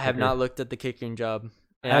talk about. I have kicker. not looked at the kicking job,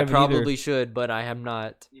 and I I haven't probably either. should, but I have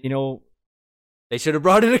not. You know, They should have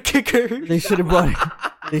brought in a kicker. they should have brought.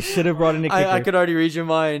 They should have brought in a kicker. I could already read your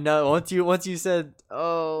mind. Now, once you said,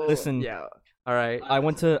 oh, Listen. yeah, all right. I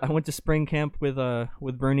went to spring camp with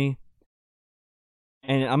Bernie,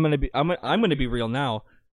 and I'm gonna be real now.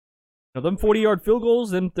 Now, them 40-yard field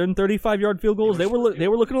goals, them 35-yard field goals, they were looking a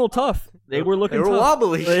little tough. They were looking They were tough.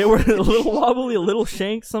 wobbly. They were a little wobbly, a little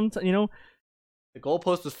shank. Sometimes, you know, The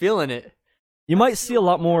goalpost was feeling it. you might see a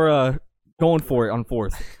lot more going for it on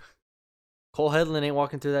fourth. Cole Headland ain't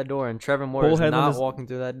walking through that door, and Trevor Moore is Headland not is- walking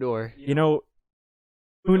through that door. You know,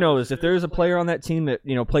 who knows if there's a player on that team that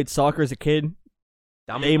played soccer as a kid,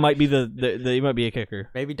 they might be they might be a kicker.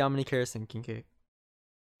 Maybe Dominic Harrison can kick.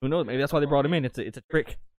 Who knows? Maybe that's why they brought him in. It's a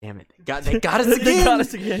trick. Damn it! They got us again. They got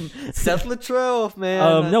us again. Seth Luttrell, man.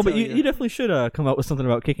 I No, but tell you definitely should come out with something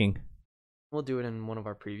about kicking. We'll do it in one of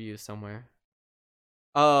our previews somewhere.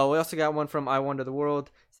 We also got one from I Wonder the World.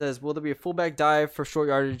 It says, will there be a fullback dive for short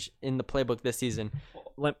yardage in the playbook this season?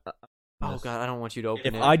 Oh God, I don't want you to open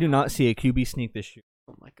If it. I do not see a QB sneak this year,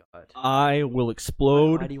 Oh my God. I will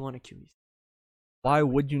explode. Why do you want a QB? Why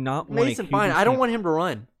would you not want Mason, a QB fine. I don't sneak? want him to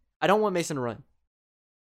run. I don't want Mason to run.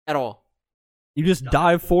 At all. You just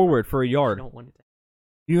dive forward for a I yard. don't want it.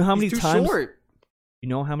 You know how He's many too times? short. You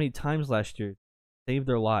know how many times last year saved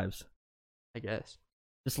their lives? I guess.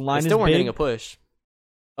 This They line still is weren't big. getting a push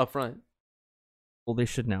up front. Well, they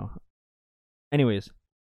should now. Anyways,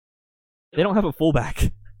 they don't have a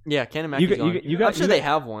fullback. Yeah, Cannon You Mackey's got- you gone. got- you got- I'm sure you they got-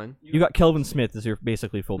 have one. You got Kelvin Smith as your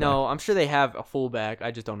basically fullback. No, I'm sure they have a fullback. I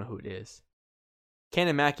just don't know who it is.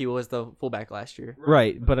 Cannon Mackey was the fullback last year.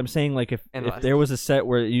 Right, but I'm saying like if And if last there was a set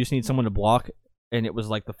where you just need someone to block and it was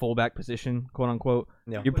like the fullback position, quote unquote,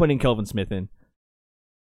 Yeah. you're putting Kelvin Smith in.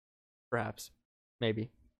 Perhaps. Maybe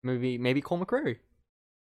Cole McCrary.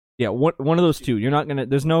 Yeah, one of those two. You're not gonna.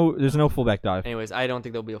 There's no fullback dive. Anyways, I don't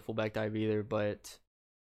think there'll be a fullback dive either, but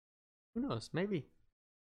who knows? Maybe.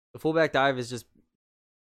 The fullback dive is just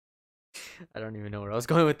I don't even know where I was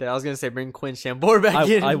going with that. I was gonna say bring Quinn Chambord back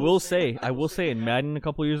in. I will say in Madden a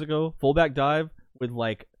couple years ago, fullback dive with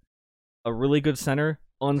like a really good center,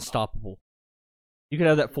 unstoppable. You could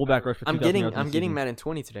have that fullback rush for 2,000 yards in I'm the getting season. Madden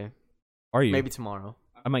 20 today. Are you? Maybe tomorrow.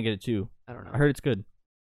 I might get it too. I don't know. I heard it's good.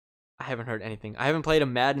 I haven't heard anything. I haven't played a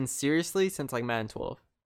Madden seriously since like Madden 12.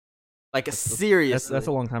 Like seriously. That's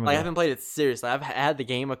a long time ago. Like I haven't played it seriously. I've had the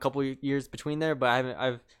game a couple years between there, but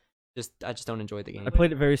I just don't enjoy the game. I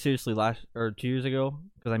played it very seriously 2 years ago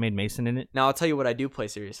because I made Mason in it. Now I'll tell you what I do play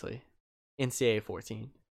seriously. NCAA 14.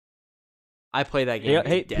 I play that game. Yeah, to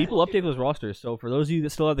hey, death. people update those rosters. So for those of you that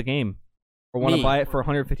still have the game or want to Me. buy it for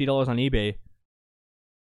 $150 on eBay,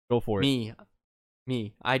 go for it.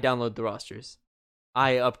 Me. I download the rosters.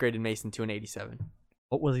 I upgraded Mason to an 87.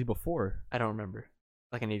 What was he before? I don't remember.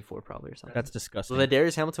 Like an 84 probably or something. That's disgusting. So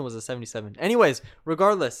Darius Hamilton was a 77. Anyways,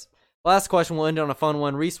 regardless, last question. We'll end on a fun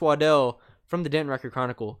one. Reese Waddell from the Denton Record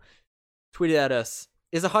Chronicle tweeted at us: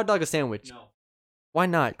 "Is a hot dog a sandwich?" No. Why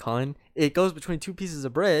not, Colin? It goes between two pieces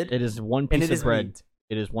of bread. It is one and piece it of is bread. meat.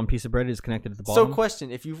 It is one piece of bread. It is connected to the So, bottom.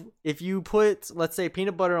 question: If you put, let's say,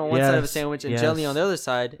 peanut butter on one side of a Yes, sandwich and jelly yes. on the other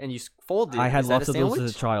side, and you fold it, I had is that lots a of those sandwich?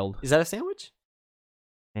 as a child, Is that a sandwich?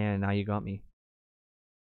 and now you got me.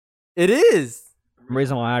 It is. I'm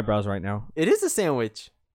raising my eyebrows right now. It is a sandwich.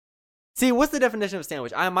 See, what's the definition of a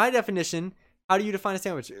sandwich? My definition. How do you define a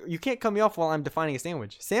sandwich? You can't cut me off while I'm defining a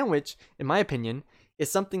sandwich. Sandwich, in my opinion, is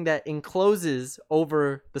something that encloses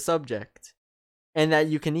over the subject and that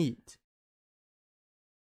you can eat.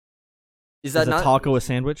 Is that Is a not taco a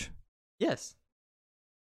sandwich? Yes.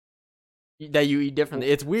 That you eat differently.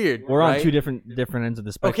 It's weird. We're on right? two different ends of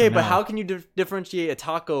the spectrum. Okay, but now. how can you differentiate a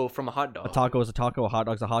taco from a hot dog? A taco is a taco. A hot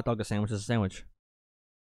dog's a hot dog. A sandwich is a sandwich.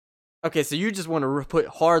 Okay, so you just want to put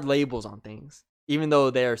hard labels on things, even though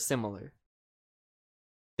they're similar.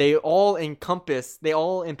 They all encompass. They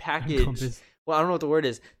all package. Well, I don't know what the word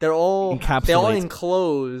is. They all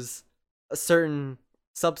enclose a certain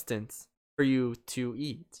substance for you to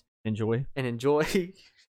eat and enjoy,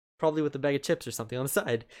 probably with a bag of chips or something on the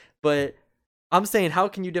side. But I'm saying, how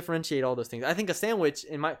can you differentiate all those things? I think a sandwich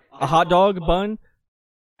a hot dog bun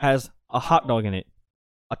has a hot dog in it.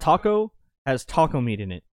 A taco has taco meat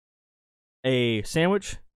in it. A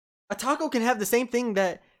sandwich, a taco can have the same thing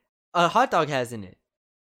that a hot dog has in it.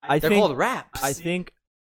 They're called wraps. I think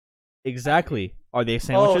exactly. Are they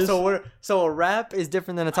sandwiches? So a wrap is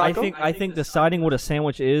different than a taco? I think deciding what a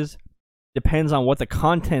sandwich is depends on what the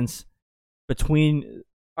contents between.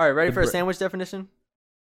 All right, ready for a sandwich definition?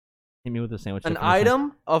 Hit me with a sandwich. An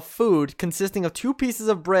item of food consisting of 2 pieces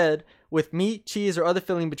of bread with meat, cheese, or other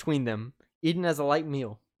filling between them, eaten as a light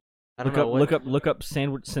meal. Look up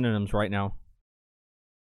sandwich synonyms right now.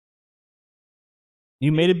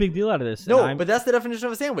 You made a big deal out of this. No, but that's the definition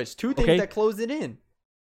of a sandwich. 2 things that close it in.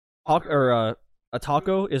 A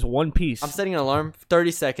taco is 1 piece. I'm setting an alarm. 30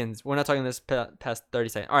 seconds. We're not talking this past 30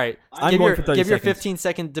 seconds. All right. I'm going for 30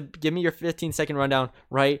 seconds. Give me your 15-second rundown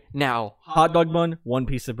right now. Hot dog bun, 1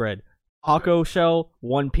 piece of bread. Taco shell,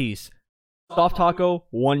 1 piece. Soft taco,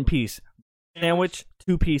 1 piece. Sandwich,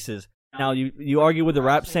 2 pieces. Now, you argue with the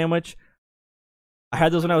wrap sandwich. I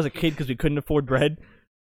had those when I was a kid because we couldn't afford bread.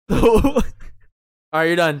 All right,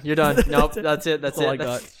 you're done. Nope, that's it. That's all it. I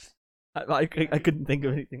got. I couldn't think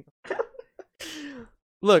of anything.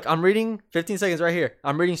 Look, I'm reading 15 seconds right here.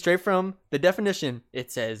 I'm reading straight from the definition.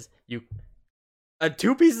 It says 2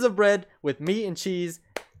 pieces of bread with meat and cheese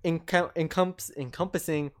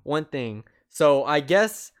encompassing 1 thing. So I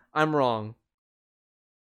guess I'm wrong.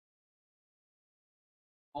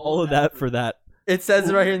 All of that for that. It says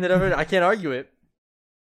it right here in the definition. I can't argue it.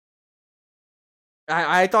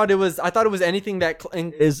 I thought it was anything that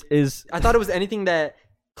I thought it was anything that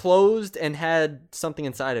closed and had something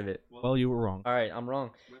inside of it. Well, you were wrong. All right, I'm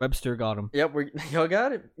wrong. Webster got him. Yep, y'all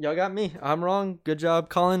got it. Y'all got me. I'm wrong. Good job,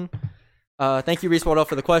 Colin. Thank you, Reese Waldell,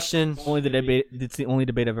 for the question. It's the only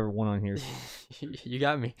debate I've ever won on here. You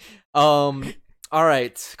got me. All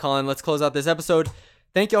right, Colin. Let's close out this episode.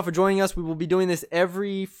 Thank y'all for joining us. We will be doing this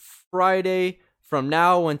every Friday from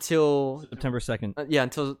now until September 2nd.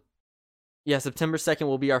 September 2nd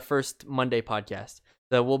will be our first Monday podcast.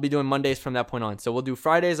 So we'll be doing Mondays from that point on. So we'll do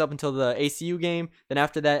Fridays up until the ACU game. Then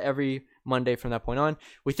after that, every Monday from that point on.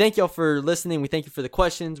 We thank y'all for listening. We thank you for the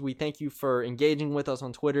questions. We thank you for engaging with us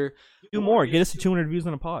on Twitter. Do more. Get us to 200 views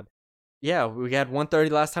on a pod. Yeah, we had 130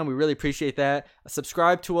 last time. We really appreciate that.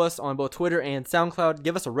 Subscribe to us on both Twitter and SoundCloud.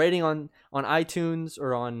 Give us a rating on iTunes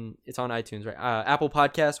it's on iTunes, right? Apple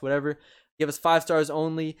Podcasts, whatever. Give us 5 stars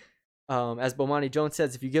only. As Bomani Jones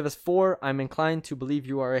says, if you give us 4, I'm inclined to believe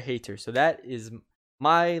you are a hater. So that is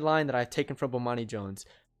my line that I've taken from Bomani Jones.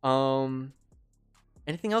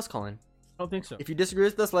 Anything else, Colin? I don't think so. If you disagree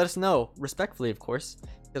with us, let us know. Respectfully, of course,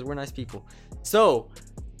 because we're nice people. So,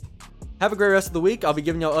 have a great rest of the week. I'll be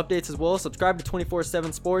giving y'all updates as well. Subscribe to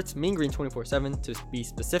 24/7 Sports, Mean Green 24/7 to be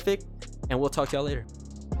specific. And we'll talk to y'all later.